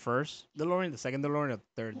 The first DeLorean, the second DeLorean, or the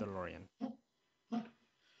third DeLorean?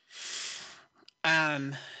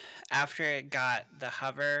 Um, after it got the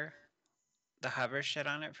hover shit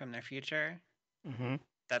on it from the future, hmm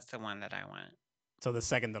that's the one that I want. So the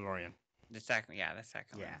second DeLorean. The second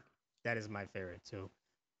Yeah, one. that is my favorite too.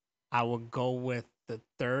 I would go with the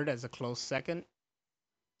third as a close second.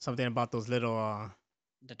 Something about those little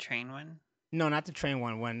The train one. no, not the train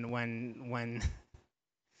one. When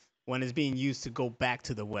when it's being used to go back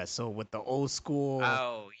to the west. So with the old school,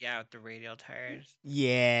 Oh yeah, with the radial tires,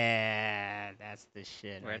 yeah, that's the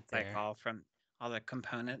shit where right it's like there. all the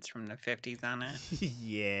components from the 50s on it.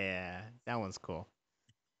 Yeah, that one's cool.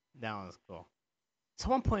 That one's cool.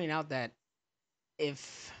 Someone pointing out that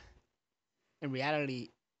if in reality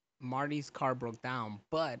Marty's car broke down,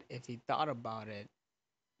 but if he thought about it,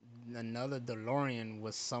 another DeLorean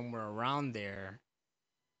was somewhere around there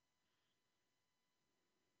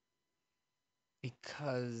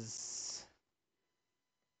because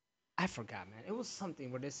I forgot, man. It was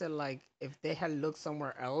something where they said like if they had looked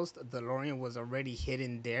somewhere else, the DeLorean was already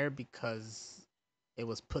hidden there because it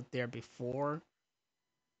was put there before.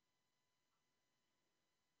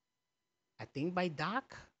 I think by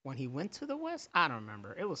Doc when he went to the west. I don't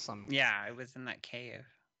remember. It was some Yeah, it was in that cave.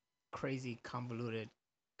 crazy convoluted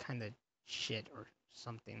kind of shit or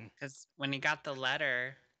something. Because when he got the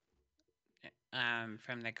letter,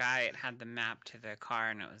 from the guy, it had the map to the car,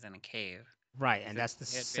 and it was in a cave. Right, and So that's the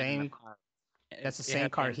it had been in the same. car. That's the It same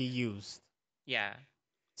had car been, he used yeah,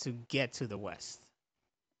 to get to the west.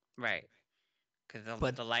 right. Because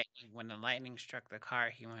But the lightning, when the lightning struck the car,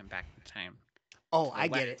 he went back in time oh, to the I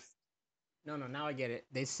get it. west. No, no, now I get it.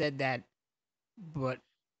 They said that, but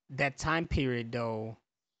that time period though,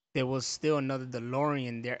 there was still another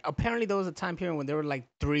DeLorean there. Apparently, there was a time period when there were like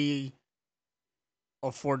 3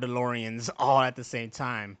 or 4 DeLoreans all at the same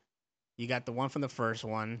time. You got the one from the first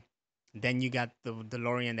one, then you got the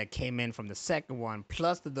DeLorean that came in from the second one,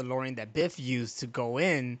 plus the DeLorean that Biff used to go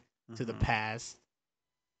in to the Hmm. past,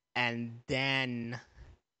 and then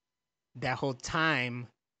that whole time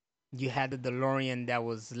you had the DeLorean that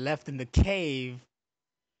was left in the cave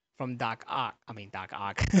from Doc Ock. I mean Doc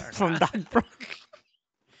Ock from Doc Brock.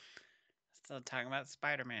 Still talking about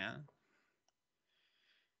Spider-Man.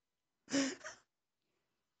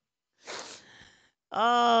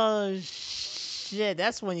 Oh shit!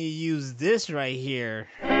 That's when you use this right here.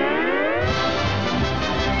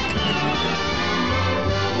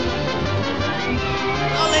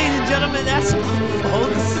 Oh, ladies and gentlemen, that's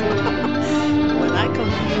folks. When I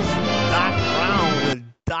confuse Doc Brown with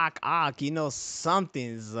Doc Ock, you know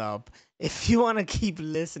something's up. If you want to keep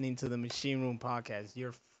listening to the Machine Room podcast,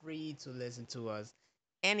 you're free to listen to us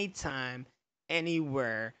anytime,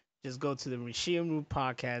 anywhere. Just go to the machineroom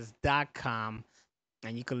podcast.com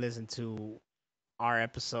and you can listen to our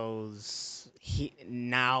episodes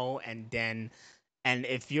now and then. And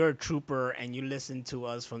if you're a trooper and you listen to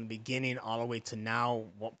us from the beginning all the way to now,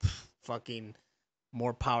 well, fucking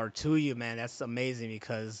more power to you, man. That's amazing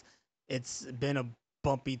because it's been a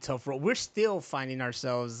bumpy, tough road. We're still finding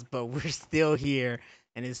ourselves, but we're still here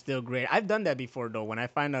and it's still great. I've done that before though. When I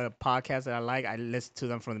find a podcast that I like, I listen to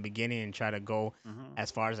them from the beginning and try to go Hmm.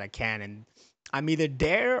 as far as I can. And I'm either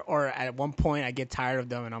there or at one point I get tired of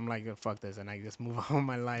them and I'm like, fuck this, and I just move on with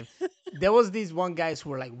my life. There was these one guys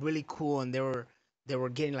who were like really cool and they were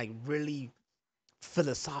getting like really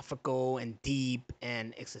philosophical and deep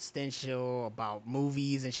and existential about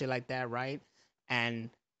movies and shit like that, right? And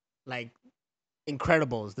like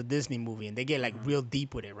Incredibles, the Disney movie, and they get like Hmm. real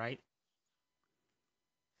deep with it, right?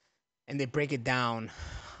 And they break it down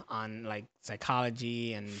on like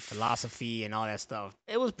psychology and philosophy and all that stuff.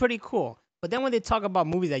 It was pretty cool. But then when they talk about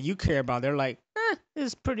movies that you care about, they're like, this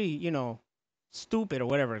is pretty, stupid or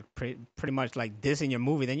whatever. Pretty much like this in your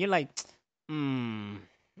movie. Then you're like, hmm,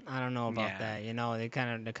 I don't know about Yeah. that. They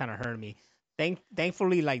kind of hurt me.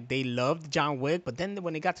 Thankfully, like they loved John Wick, but then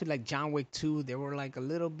when they got to like John Wick 2, they were like a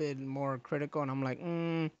little bit more critical, and I'm like,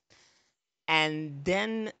 And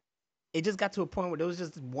then it just got to a point where there was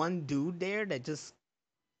just one dude there that just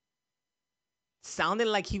sounded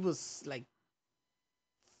like he was like,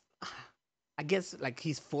 I guess like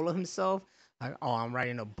he's full of himself. Like, oh, I'm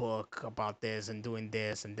writing a book about this and doing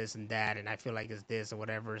this and this and that, and I feel like it's this or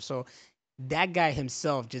whatever. So that guy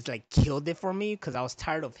himself just like killed it for me because I was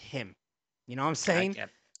tired of him. You know what I'm I saying? get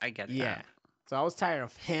I get Yeah. that. So I was tired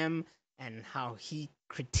of him and how he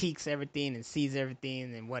critiques everything and sees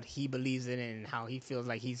everything and what he believes in and how he feels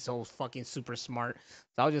like he's so fucking super smart.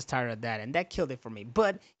 So I was just tired of that, and that killed it for me.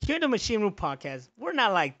 But here at the Machine Room Podcast, we're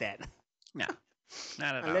not like that. No,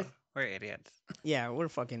 not at Unless all. We're idiots. Yeah, we're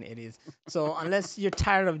fucking idiots. So unless you're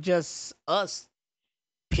tired of just us,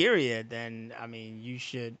 period, then I mean you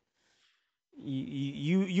should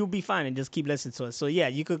you'll be fine and just keep listening to us. So yeah,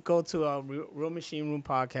 you could go to a Real Machine Room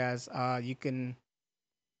podcast. You can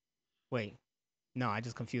wait. No, I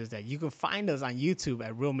just confused that. You can find us on YouTube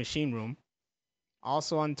at Real Machine Room,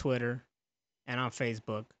 also on Twitter and on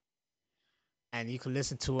Facebook. And you can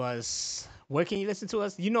listen to us. Where can you listen to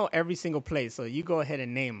us? You know every single place. So you go ahead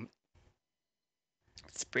and name.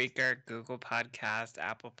 Spreaker, Google Podcast,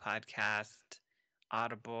 Apple Podcast,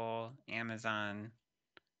 Audible, Amazon.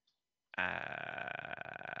 I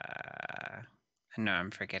know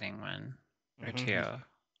I'm forgetting one or Mhm. two.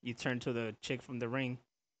 You turn to the chick from The Ring.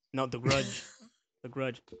 No, The Grudge. The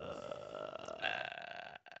Grudge.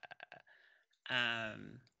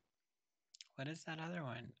 Um, what is that other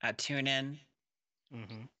one? Tune in.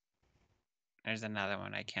 Mhm. There's another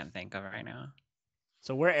one I can't think of right now.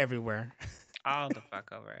 So we're everywhere. All the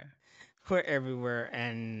fuck over. We're everywhere,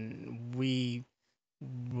 and we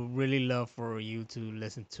really love for you to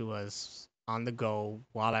listen to us on the go,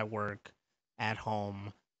 while at work, at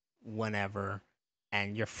home, whenever.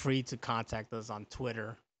 And you're free to contact us on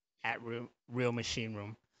Twitter at Real Machine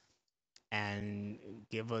Room and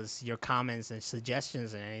give us your comments and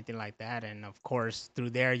suggestions and anything like that. And of course,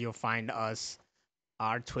 through there, you'll find us,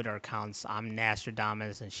 our Twitter accounts. I'm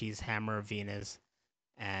Nastradamus and she's Hammer Venus.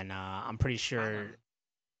 And I'm pretty sure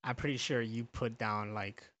you put down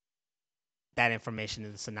like that information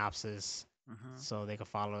in the synopsis so they can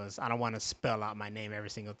follow us. I don't want to spell out my name every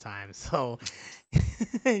single time. So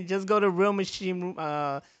just go to Real Machine Room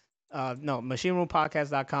no,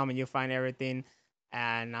 machineroompodcast.com and you'll find everything.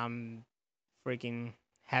 And I'm freaking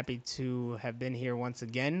happy to have been here once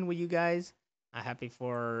again with you guys. I'm happy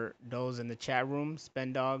for those in the chat room,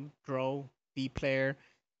 Spendog, Dro, B Player,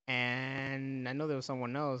 and I know there was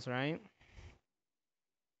someone else, right?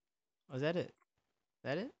 Was that it?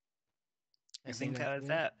 That it? I think that was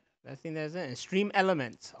it. I think that's it. And Stream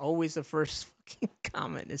Element, always the first fucking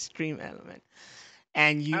comment is Stream Element.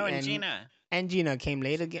 And you and Gina. And Gina came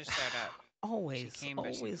late again. Just showed up. Always, She came, but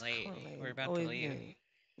always she's late. late. We're about always to leave. late.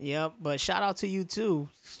 Yep, but shout out to you too.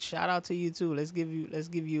 Shout out to you too. Let's give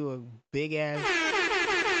you a big ass.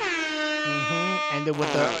 And then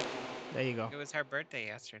with the there you go. It was her birthday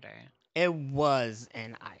yesterday. It was,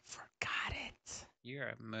 and I forgot it. You're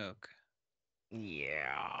a mook.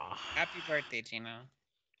 Yeah. Happy birthday, Gina.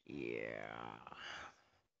 Yeah.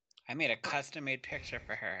 I made a custom made picture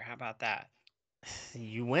for her. How about that?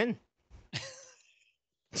 You win.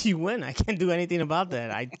 You win. I can't do anything about that.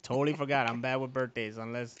 I totally forgot. I'm bad with birthdays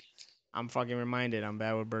unless I'm fucking reminded I'm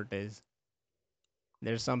bad with birthdays.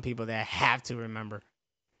 There's some people that have to remember.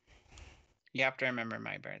 You have to remember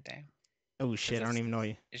my birthday. Oh shit, I don't even know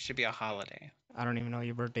you. It should be a holiday. I don't even know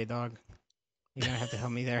your birthday, dog. You're gonna have to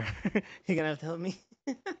help me there. You're gonna have to help me.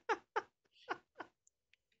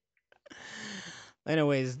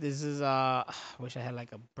 Anyways, this is I wish I had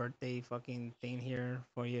like a birthday fucking thing here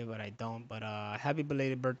for you, but I don't. But happy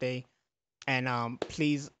belated birthday. And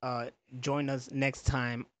please join us next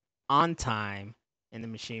time on time in the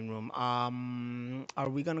machine room. Are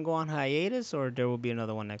we gonna go on hiatus or there will be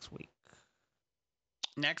another one next week?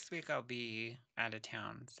 Next week I'll be out of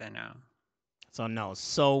town, so no. So no.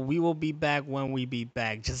 So we will be back when we be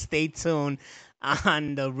back. Just stay tuned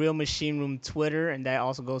on the Real Machine Room Twitter, and that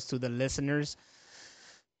also goes to the listeners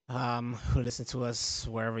who listen to us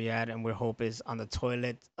wherever you're at, and we hope is on the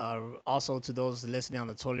toilet. Also to those listening on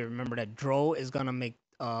the toilet, remember that Dro is gonna make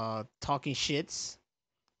talking shits,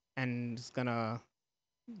 and it's gonna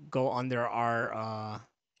go under our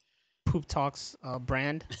poop talks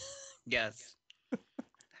brand. Yes.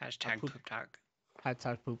 Hashtag poop talk.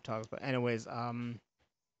 Hashtag poop talks. But anyways,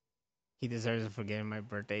 He deserves it for getting my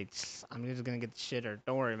birthday. I'm just gonna get the shitter.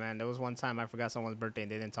 Don't worry, man. There was one time I forgot someone's birthday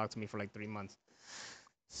and they didn't talk to me for like 3 months.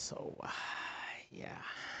 So, yeah.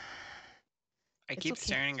 I It's keep okay.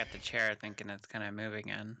 staring at the chair thinking it's gonna move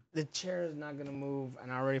again. The chair is not gonna move,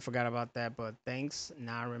 and I already forgot about that. But thanks,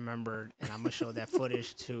 now I remembered, and I'm gonna show that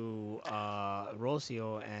footage to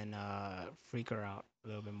Rocio and freak her out a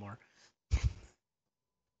little bit more.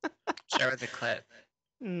 Show her the clip.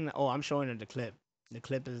 Oh, I'm showing her the clip. The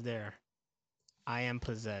clip is there. I am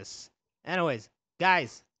possessed. Anyways,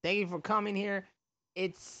 guys, thank you for coming here.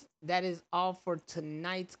 That is all for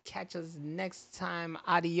tonight. Catch us next time.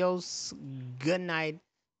 Adios. Good night.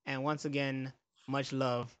 And once again, much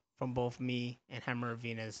love from both me and Hammer of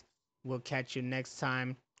Venus. We'll catch you next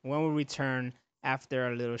time when we return after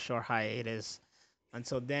a little short hiatus.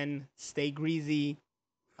 Until then, stay greasy.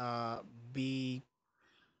 Be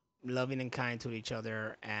loving and kind to each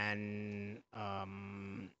other, and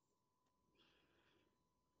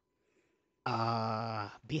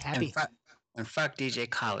be happy. And fuck DJ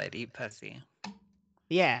Khaled, eat pussy.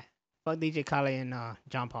 Yeah, fuck DJ Khaled and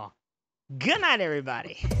John Paul. Good night,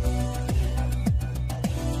 everybody.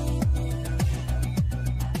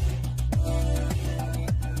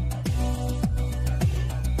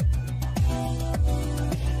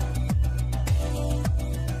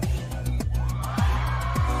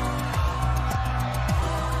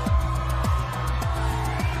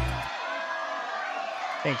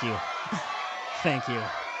 Thank you. Thank you.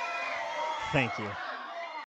 Thank you.